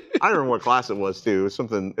 Pass. I don't remember what class it was too. It was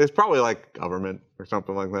something. It's probably like government or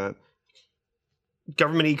something like that.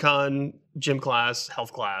 Government econ, gym class,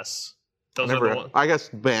 health class. Those are the ones. I guess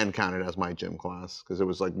band counted as my gym class because it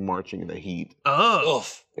was like marching in the heat. Oh.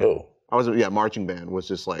 Oof. Oh. Marching band was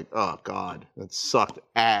just like, oh god, that sucked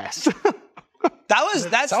ass.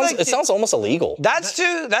 That's like It sounds almost illegal. that's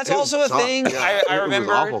also a Sucked. thing. Yeah, I it was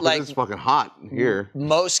remember awful 'cause like it's fucking hot here.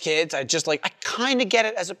 most kids, I kind of get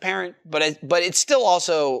it as a parent, but it's still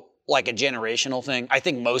also like a generational thing. I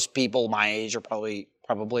think most people my age are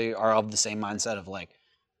probably are of the same mindset of like,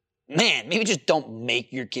 man, maybe just don't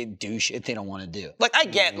make your kid do shit they don't want to do. Like I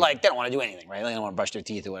get like they don't want to do anything, right? They don't want to brush their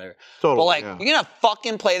teeth or whatever. Totally, but like yeah. you're gonna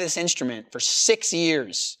fucking play this instrument for 6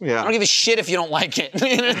 years. Yeah. I don't give a shit if you don't like it.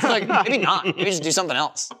 It's like maybe not. Maybe just do something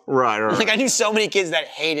else. Right. Like I knew so many kids that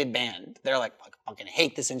hated band. They're like, I fucking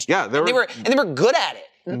hate this instrument. Yeah, and they were good at it.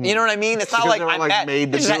 You know what I mean? It's not Because like they were, I'm like, bad.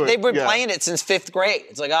 made to It's just do it. they've been Yeah. playing it since 5th grade.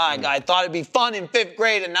 It's like, I thought it'd be fun in 5th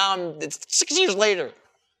grade, and now it's 6 years later.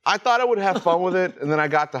 I thought I would have fun with it, and then I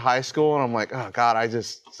got to high school, and I'm like, oh god, I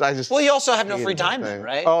just. Well, you also have no hated free that time then, thing.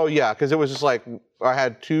 right? Oh yeah, because it was just like I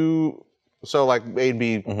had 2, so like A and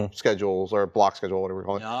B schedules or block schedule, whatever you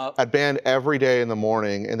call it. Yup. At band every day in the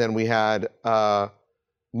morning, and then we had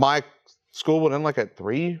my school would end like at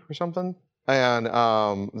 3 or something, and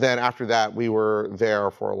then after that we were there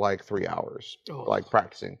for like 3 hours, like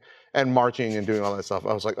practicing and marching and doing all that stuff.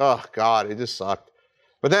 I was like, oh god, it just sucked.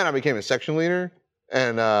 But then I became a section leader,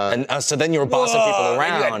 And so then you were bossing people And you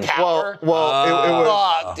around. had power. it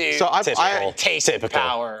was. Fuck, dude. So I Taste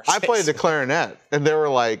power. I played the clarinet, and there were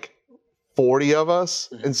like 40 of us,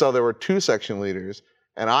 and so there were 2 section leaders,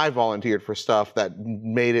 and I volunteered for stuff that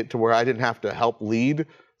made it to where I didn't have to help lead,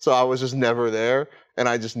 so I was just never there, and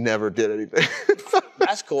I just never did anything.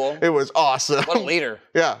 That's cool. It was awesome. What a leader.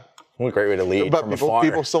 Yeah. What a great way to lead But from afar.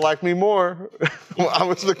 people select me more. I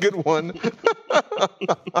was the good one.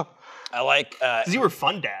 I like. Because you were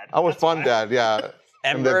fun dad. I was fun dad, yeah.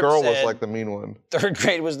 And the Ember girl was said- like the mean one. 3rd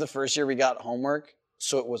grade was the first year we got homework,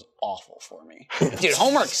 so it was awful for me. Dude,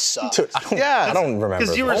 homework sucks. Yeah. I don't remember.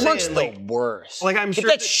 Because you were Homework's saying, the like, worst. like, I'm Get sure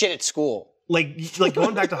that that- shit at school. like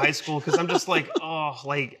going back to high school, because I'm just like,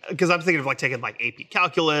 because I'm thinking of like taking like AP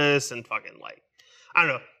calculus and fucking like, I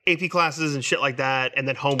don't know, AP classes and shit like that, and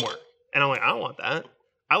then homework. And I'm like, I don't want that.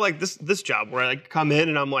 I like this job where I like come in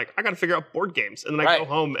and I'm like, I got to figure out board games, and then I go Right.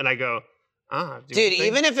 home and I go, Dude,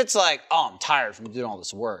 even if it's like, oh, I'm tired from doing all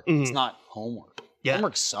this work, it's not homework. Yeah.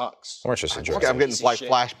 Homework sucks. Homework's just a joke. I'm getting piece of like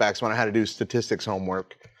shit. flashbacks when I had to do statistics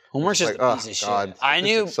homework. Homework's just Like, a oh, piece of shit. God, I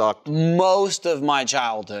knew statistics sucked. most of my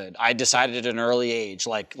childhood. I decided at an early age,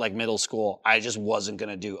 like middle school, I just wasn't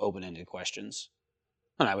gonna do open-ended questions,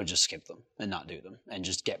 and I would just skip them and not do them and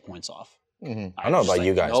just get points off. I don't know was about like,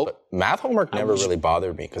 you guys, nope. but math homework never was- really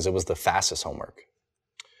bothered me because it was the fastest homework.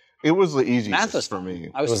 It was the easiest Math was for fun.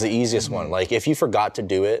 me. I It was the easiest Mm-hmm. one. Like if you forgot to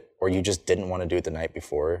do it or you just didn't want to do it the night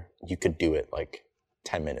before, you could do it like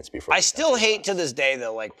 10 minutes before. I the still test. hate to this day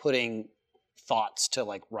though, like putting thoughts to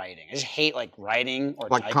like writing. I just hate like writing or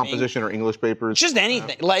Like typing. composition or English papers. Just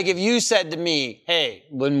anything. Like if you said to me, hey,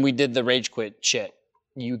 when we did the rage quit shit,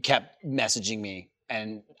 you kept messaging me.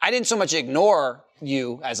 And I didn't so much ignore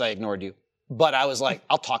you as I ignored you. But I was like,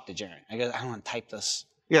 I'll talk to Jaren. I go, I don't want to type this.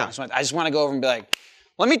 Yeah. I just want to go over and be like,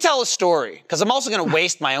 let me tell a story. Because I'm also going to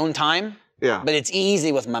waste my own time. Yeah. But it's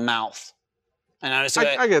easy with my mouth. And I just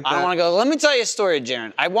I get I that. want to go, let me tell you a story,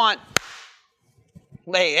 Jaren. I want,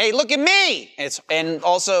 hey, look at me. And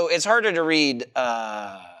also, it's harder to read.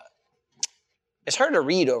 It's harder to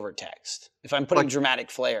read over text if I'm putting Like- dramatic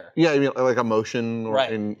flair. Yeah, you mean like emotion or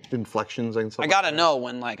Right. inflections and stuff. I gotta know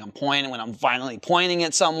when like I'm pointing, when I'm finally pointing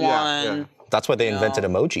at someone. yeah. That's why they invented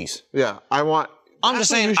emojis. Yeah, I want. I'm just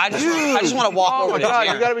saying, I just Dude. want to walk Oh over my to God,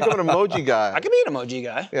 Jaren. you gotta become an emoji guy. I could be an emoji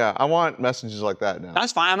guy. Yeah, I want messages like that now.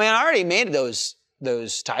 That's fine. I mean, I already made those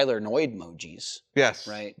Tyler Noid emojis, Yes.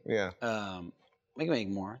 right? Yeah. We can make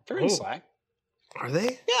more. They're in Slack. Are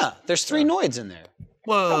they? Yeah, there's 3 Noids in there.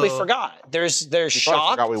 Whoa. Probably forgot. There's Probably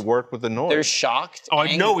shocked. forgot we worked with the noise. There's shocked. Oh,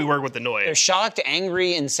 I know angry- we work with the noise. There's shocked,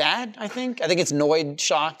 angry, and sad. I think it's Noid,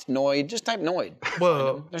 shocked, Noid. Just type Noid.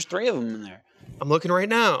 Whoa. There's 3 of them in there. I'm looking right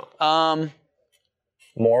now.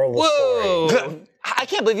 Moral of the story. Whoa. I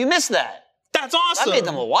can't believe you missed that. That's I awesome. made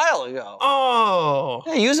them a while ago. Oh.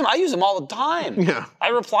 I use them all the time. Yeah. I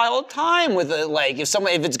reply all the time with like if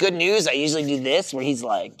it's good news, I usually do this where he's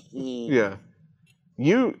like, Yeah.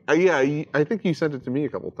 I think you sent it to me a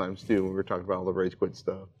couple times too when we were talking about all the rage quit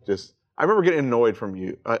stuff. I remember getting annoyed from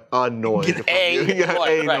you. Annoyed. From you. Yeah,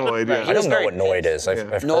 Right, annoyed. right. Yeah. I don't know very what Noid is. I've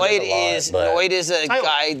heard Noid it a lot, is but- Noid is a Tyler.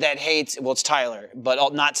 guy that hates. Well, it's Tyler,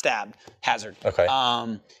 but not Stabbed. Hazard. Okay.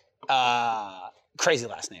 Crazy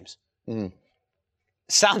last names. Mhm.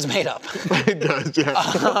 Sounds made up. It does, yeah.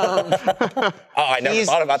 Oh, I never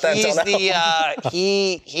thought about that He's until now.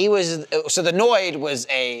 he was so the Noid was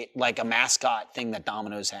a mascot thing that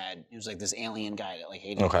Domino's had. He was like this alien guy that like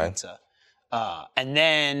hated Okay. pizza. And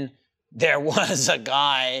then there was a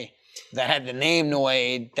guy that had the name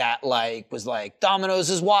Noid that was like Domino's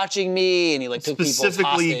is watching me, and he like took people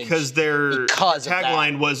Specifically hostage because their because of that.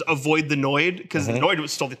 tagline was avoid the Noid, because Mm-hmm. the Noid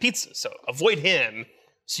stole the pizza. So avoid him,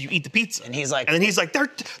 so you eat the pizza. And he's like- and then he's like, they're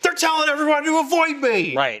telling everyone to avoid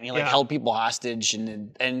me. Right, and he Yeah. held people hostage,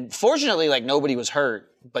 and fortunately, nobody was hurt.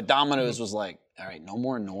 But Domino's was like, all right, no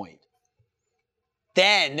more Noid.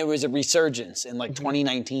 Then there was a resurgence in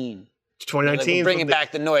 2019. 2019. We're bringing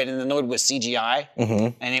back the Noid, and the Noid was CGI,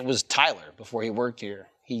 and it was Tyler before he worked here.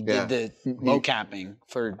 He Yeah. did the mocapping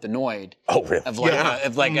for the Noid Oh, really? of Yeah.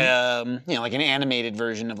 like an animated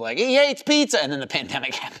version of he hates pizza, and then the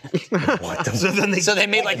pandemic happened. So they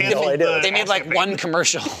made canceled the they made one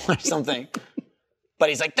commercial or something. But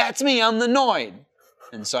he's like, that's me, I'm the Noid.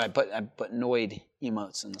 And so I put Noid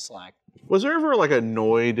emotes in the Slack. Was there ever a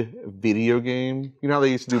Noid video game? You know how they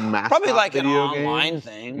used to do mascot Probably an video games? online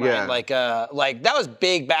thing, Yeah. right? That was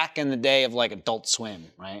big back in the day of Adult Swim,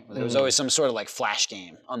 right? There was always some sort of flash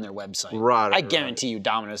game on their website. Right, I right. guarantee you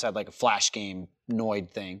Domino's had a flash game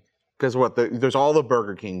Noid thing. Because there's all the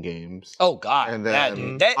Burger King games. Oh God, And yeah,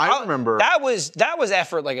 then dude. I remember- that was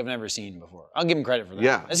effort like I've never seen before. I'll give him credit for that.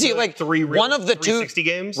 Yeah. I see, like one of the two 360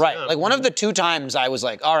 games? right? Yeah. Like one of the 2 times I was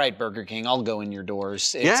like, all right, Burger King, I'll go in your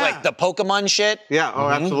doors. It's Yeah. like the Pokemon shit. Yeah, oh,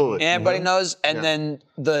 absolutely. Everybody knows, and Yeah. then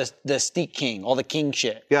the Steak King, all the King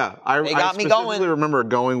shit. Yeah, I They got me specifically going. remember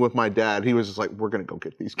going with my dad. He was just like, "We're gonna go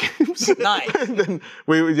get these games." Nice. And then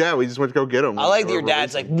we just went to go get them. I like that your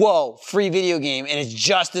dad's like, whoa, free video game, and it's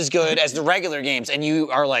just as good as the regular games, and you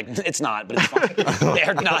are like, it's not, but it's fine.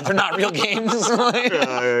 They're not real games.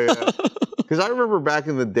 yeah. Because I remember back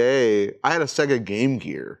in the day, I had a Sega Game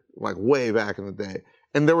Gear, like way back in the day,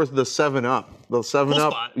 and there was the 7-Up, the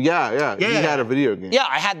 7-Up. Spot. Yeah. He had a video game. Yeah,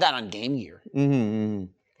 I had that on Game Gear. Mm-hmm.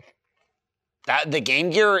 That the Game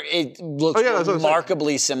Gear, it looks Oh, yeah, that's what I'm saying.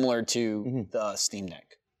 remarkably similar to the Steam Deck.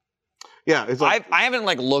 Yeah, it's like I haven't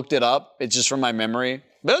like looked it up. It's just from my memory,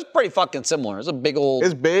 but it was pretty fucking similar. It's a big old.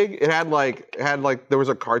 it's big. It had like there was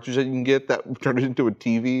a cartridge that you can get that turned it into a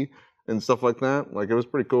TV and stuff like that. Like it was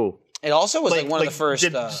pretty cool. It also was like one of the first.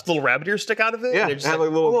 Did just little rabbit ears stick out of it? Yeah, And it just had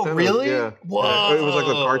like little. whoa, antennas, really? Yeah. Whoa. Yeah, it was like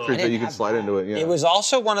a cartridge I that you didn't could have slide that. into it. Yeah. It was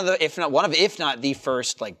also one of the, if not the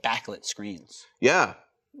first like backlit screens. Yeah.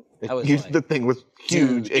 That was Used like- the thing was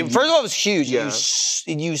huge. First of all, it was huge. Yeah.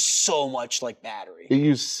 It used so much like battery. It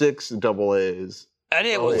used 6 AA's. And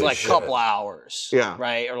it was Holy like a shit. couple hours. Yeah.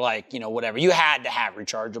 Right? Or like, whatever. You had to have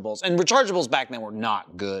rechargeables. And rechargeables back then were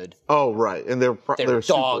not good. Oh right, and they're They were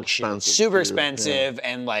super dog shit. expensive. Super too. expensive.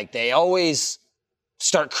 And like they always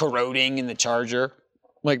start corroding in the charger.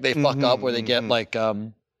 Like they fuck up where they get like I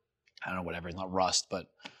don't know, whatever, it's not rust, but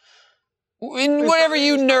whatever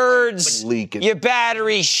you nerds, Like leaking. your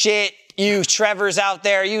battery shit, you Trevors out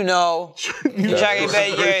there, you know. You're talking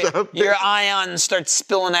about your ions start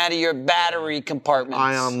spilling out of your battery compartments.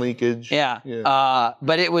 Ion leakage. Yeah.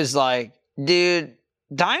 But it was like, dude,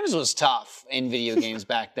 times was tough in video games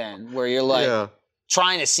back then, where you're like Yeah.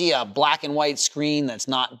 trying to see a black and white screen that's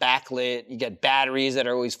not backlit. You get batteries that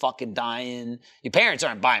are always fucking dying. Your parents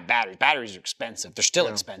aren't buying batteries. Batteries are expensive. They're still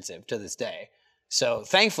expensive to this day. So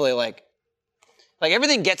thankfully, like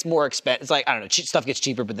everything gets more expensive. It's like, I don't know, stuff gets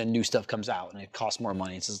cheaper, but then new stuff comes out and it costs more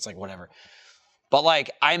money. So it's like, whatever. But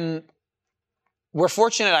like, we're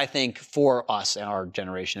fortunate, I think, for us and our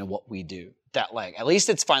generation and what we do, that like, at least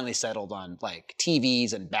it's finally settled on like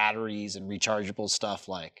TVs and batteries and rechargeable stuff.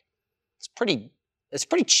 Like, it's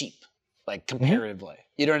pretty cheap, like comparatively.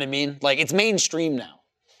 You know what I mean? Like, it's mainstream now.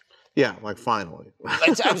 Yeah, like finally.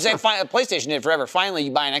 I'm saying PlayStation did it forever. Finally,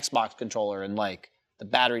 you buy an Xbox controller and like, the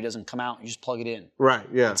battery doesn't come out. You just plug it in. Right.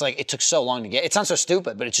 Yeah. It's like it took so long to get. It sounds so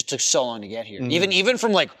stupid, but it just took so long to get here. Even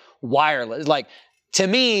from like wireless. Like to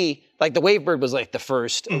me, like the Wavebird was like the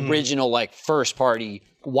first original like first party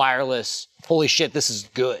wireless. Holy shit, this is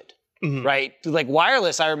good, right? Like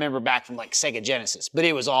wireless, I remember back from like Sega Genesis, but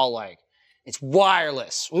it was all like it's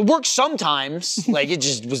wireless. It works sometimes. Like it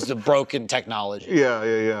just was the broken technology.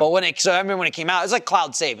 Yeah. But so I remember when it came out, it was like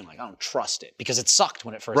cloud saving. Like I don't trust it because it sucked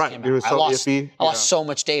when it first Right, came it out. was so iffy, I lost so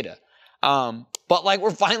much data. But like we're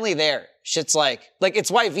finally there. Shit's like it's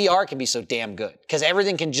why VR can be so damn good because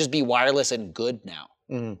everything can just be wireless and good now.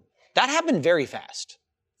 That happened very fast.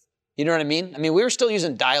 You know what I mean? I mean, we were still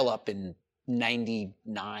using dial-up in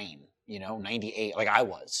 '99, 98, like I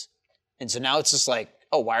was, and so now it's just like,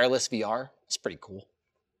 oh, wireless VR. It's pretty cool.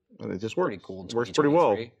 And it just works. Pretty cool. in It works pretty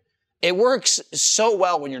well. 2023. It works so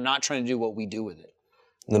well when you're not trying to do what we do with it.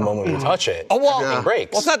 The moment we touch it, Oh, well, everything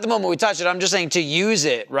breaks. Well, it's not the moment we touch it. I'm just saying to use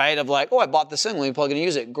it, right? Of like, oh, I bought this thing. Let me plug it and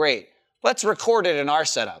use it. Great. Let's record it in our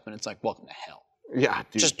setup. And it's like, welcome to hell. Yeah,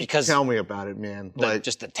 dude. Just because- Tell me about it, man. Like,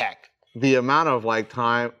 just the tech. The amount of like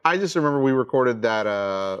time. I just remember we recorded that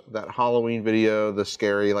Halloween video, the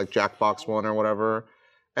scary like Jackbox one or whatever,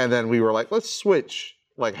 and then we were like, let's switch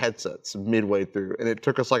like headsets midway through, and it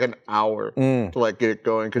took us like an hour to like get it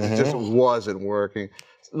going because it just wasn't working.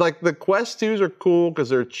 Like the Quest 2s are cool because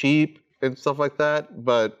they're cheap and stuff like that,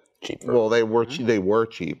 but Cheaper. well, they were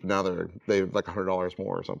cheap. Now they're like $100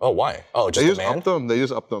 more or something. Oh, why? Oh, just They just demand? upped them. They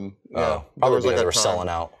just upped them. Oh, Yeah. There probably was, like, because a they were time. selling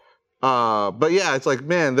out. But yeah, it's like,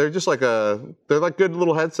 man, they're just like they're like good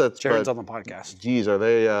little headsets. Jared's but on the podcast. geez, are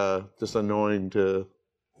they just annoying to?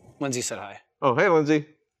 Lindsay said hi. Oh, hey, Lindsay.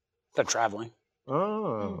 They're traveling.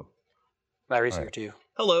 Oh, Larry's here too.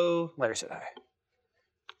 Hello. Larry said hi.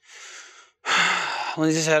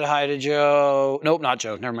 Lindsay said hi to Joe. Nope, not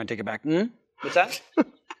Joe. Never mind. Take it back. What's that?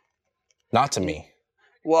 Not to me.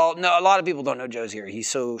 Well, no, a lot of people don't know Joe's here. He's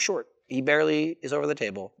so short. He barely is over the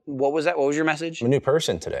table. What was that? What was your message? I'm a new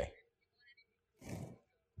person today.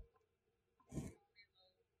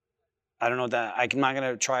 I don't know that. I'm not going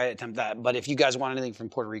to try to attempt that. But if you guys want anything from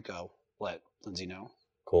Puerto Rico, let Lindsay know.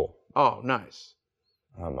 Cool. Oh, nice.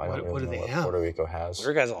 I don't What really do know they what have? Puerto Rico has. Puerto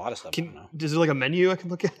Rico has a lot of stuff. I don't know. Is there like a menu I can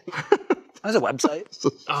look at? There's a website.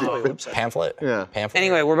 Oh, Website. Pamphlet. Yeah. Pamphlet.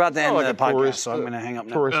 Anyway, we're about to end like the a podcast, tourist- so I'm going to hang up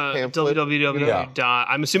now. Tourist pamphlet. www.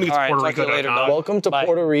 I'm assuming it's All right, Puerto talk to you later, Rico.com. dog. Welcome to Bye.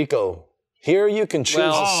 Puerto Rico. Here you can choose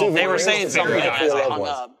Well, a souvenir. they were saying something figure it as out. I hung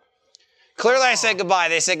up. Clearly, I said goodbye.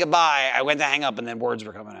 They said goodbye. I went to hang up, and then words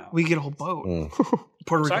were coming out. We could get a whole boat.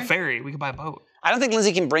 Puerto Rico Sorry? ferry. We could buy a boat. I don't think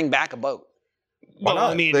Lindsay can bring back a boat. Well,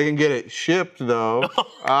 not? I mean, They can get it shipped though.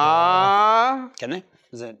 Can they?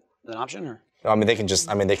 Is it an option or I mean, they can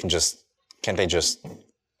just. Can't they just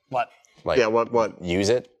what? like yeah. What? use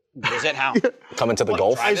it? Is it how? Come into the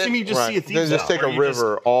Gulf. I assume you just see a Right. theme They just zone, take or a you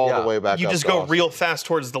river all yeah. the way back. You up just to go Austin. real fast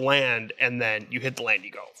towards the land, and then you hit the land.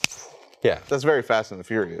 You go. Yeah. That's very Fast and the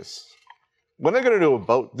Furious. When are they gonna do a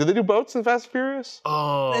boat? Did they do boats in Fast and Furious?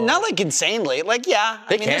 Oh, Not like insanely. Like, yeah.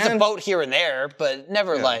 They there's a can. boat here and there, but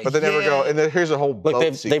never like. But they never go. And then here's a whole boat. Look,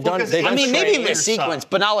 they've sequence. done. Because They've I I done mean, maybe in the trailers sequence,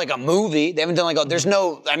 suck. but not like a movie. They haven't done like a. There's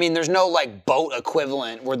no like boat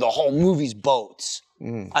equivalent where the whole movie's boats.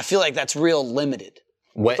 I feel like that's real limited.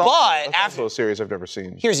 Wet. But That's after, also a series I've never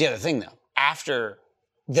seen. here's the other thing though. After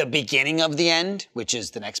the beginning of the end, which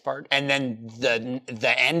is the next part, and then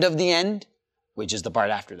the end of the end, which is the part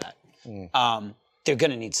after that, they're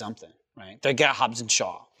gonna need something, right? They got Hobbs and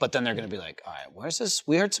Shaw, but then they're gonna be like, all right, where's this?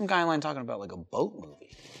 We heard some guy online talking about like a boat movie,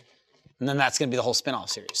 and then that's gonna be the whole spin-off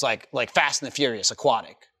series, like Fast and the Furious,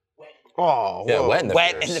 aquatic, Oh, Yeah, whoa. Wet and the Wet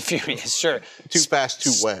Furious. and the Furious, sure. Too fast,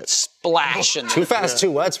 too wet. Splash and Too fast,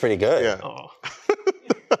 too wet's pretty good. Yeah. Oh.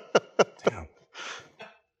 Damn.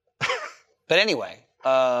 But anyway,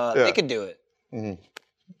 they could do it,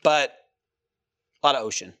 but a lot of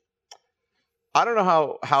ocean. I don't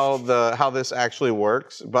know how this actually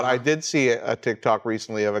works, but I did see a TikTok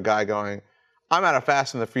recently of a guy going, "I'm at a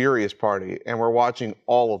Fast and the Furious party, and we're watching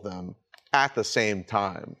all of them at the same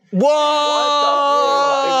time." Whoa!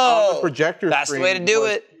 On the projector That's the screen way to do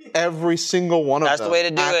was it. Every single one of That's them the way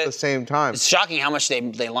to do at it. the same time. It's shocking how much they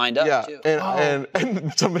lined up Yeah, too.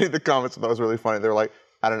 and somebody in the comments that was really funny. They're like,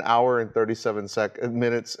 at an hour and 37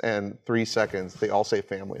 minutes and 3 seconds, they all say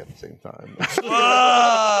family at the same time.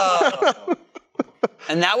 Whoa!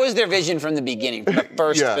 And that was their vision from the beginning, from the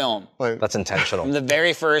first Yeah. film. Like, That's intentional. From the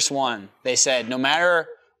very first one, they said, no matter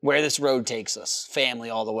where this road takes us, family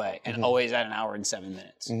all the way, and always at an hour and 7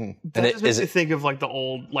 minutes. That it- just makes is me it- think of like the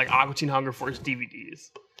old like Aqua Teen Hunger Force DVDs.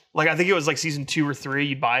 Like I think it was like season 2 or 3.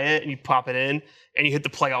 You'd buy it and you pop it in and you hit the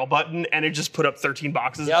play all button and it just put up 13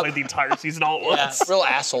 boxes Yep. and played the entire season all at Yeah, once. real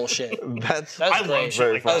asshole shit. that's That was I love great.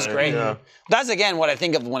 shit like That was funny, great. yeah. That's again what I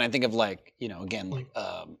think of when I think of like,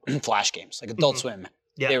 Flash games, like Adult Swim.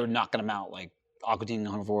 Yeah. They were knocking them out like Aqua Teen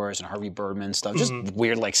Hunger Force and Harvey Birdman stuff, just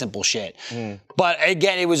weird, like simple shit. But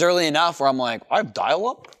again, it was early enough where I'm like, I have dial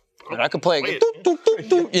up, and I could play, Wait.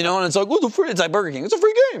 you know, and it's like, what the free? It's like Burger King. It's a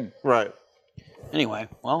free game. right. Anyway,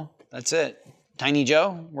 well, that's it. Tiny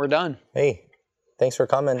Joe, we're done. Hey, thanks for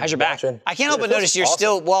coming. How's your back? watching. I can't help Dude, but it notice feels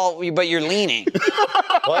you're awesome. still, but you're leaning.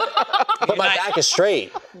 What? But my not- back is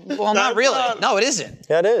straight. Well, not really. No, it isn't.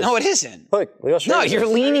 Yeah, it is. No, it isn't. Look how straight No, it you're is.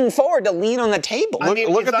 leaning forward to lean on the table. Look, mean,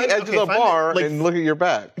 look if at the I'm- edge okay, of the if I'm at, bar like- and look at your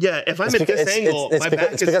back. Yeah, if I'm It's at because, this angle, my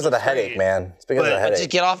back it's is because of the straight. headache, man. It's because of the But headache. Just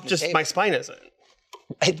get off the Just table. my spine isn't.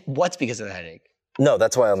 What's because of the headache? No,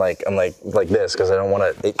 that's why I'm like this because I don't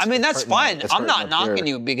want to. I mean, that's fine. I'm not knocking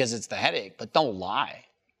you because it's the headache, but don't lie.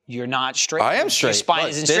 You're not straight. I am Your straight. spine Look,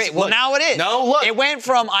 isn't this- straight. Well, look. now it is. No, look. It went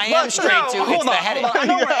from I am straight to it's the headache. I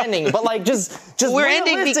know we're ending, but like just We're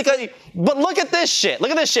ending realistically- But look at this shit.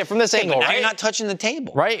 Look at this shit from this But angle, now right? you're not touching the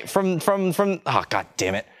table. Right? From. Oh god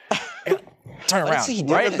damn it! Turn What is around. he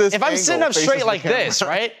doing? Right? Look at this If I'm sitting angle, up faces straight the like camera. this,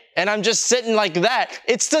 right, and I'm just sitting like that,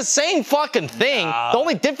 it's the same fucking thing. The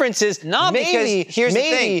only difference is No, maybe because here's the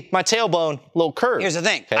maybe thing. my tailbone a little curved. Here's the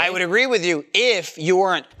thing. Okay? I would agree with you if you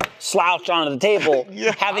weren't slouched onto the table,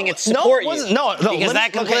 having it No, support it wasn't. you. No, because let me- that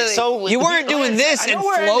okay, completely. so you weren't doing this I know and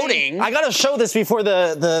we're ending. floating. I gotta show this before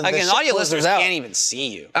the Again, shit audio closes listeners out. can't even see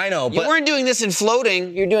you. I know, You but weren't doing this and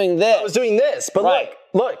floating. You're doing this. I was doing this, but Right.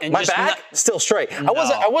 look, And my just back not- still straight. I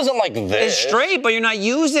wasn't like this. It's straight, but you're not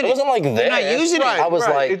using it. It wasn't like this. You're not using Right, it. I was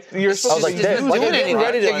right. like, It's- you're supposed I was to like just this. use Like it. I'm getting Right.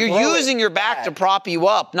 ready to. You're throw it using your back to prop you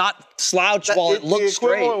up, not slouch while it looks the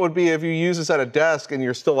straight. equivalent would be if you use this at a desk and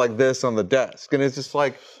you're still like this on the desk, and it's just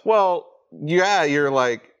like, well, yeah, you're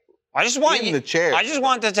like, I just want in you, the chair. I just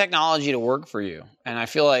want the technology to work for you, and I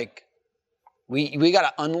feel like we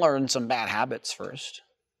got to unlearn some bad habits first.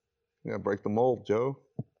 yeah, break the mold, Joe.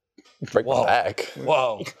 break Whoa. my back.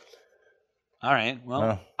 Whoa. All right. Well,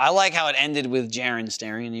 Yeah. I like how it ended with Jaren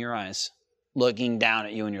staring into your eyes, looking down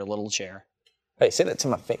at you in your little chair. Hey, say that to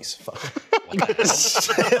my face. Fuck.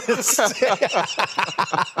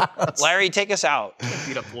 Larry, take us out.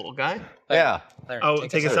 Beat up the little guy. Yeah. Larry, Oh,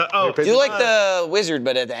 take us out. Oh, Do like the wizard,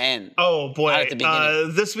 but at the end. oh boy. Not at the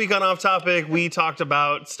beginning. This week on Off Topic, we talked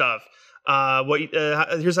about stuff.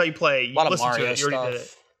 Here's how you play. You A lot of listen to Mario it. You already did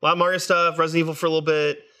stuff. it. A lot of Mario stuff. Resident Evil for a little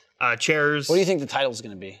bit. Chairs. What do you think the title's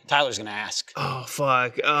going to be? Tyler's going to ask. Oh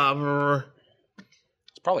fuck. It's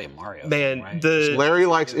probably a Mario. Man, thing, right? the Larry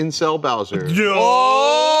likes Incel Bowser.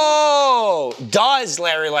 Oh! Does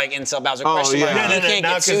Larry like Incel Bowser? Oh, Question mark. yeah. You can't now,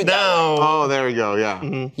 get 'cause sued that way. now, Oh, there we go. Yeah.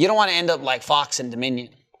 You don't want to end up like Fox and Dominion.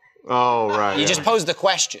 Oh, right. You just posed the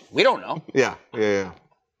question. We don't know. Yeah.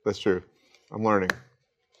 That's true. I'm learning.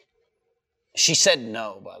 She said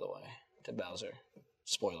no, by the way, to Bowser.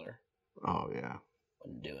 Spoiler. Oh, yeah.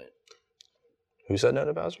 Wouldn't do it. Who said no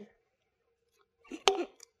to Bowser?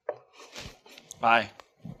 Bye.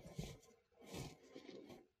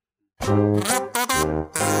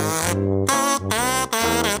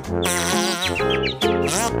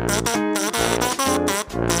 Thank you.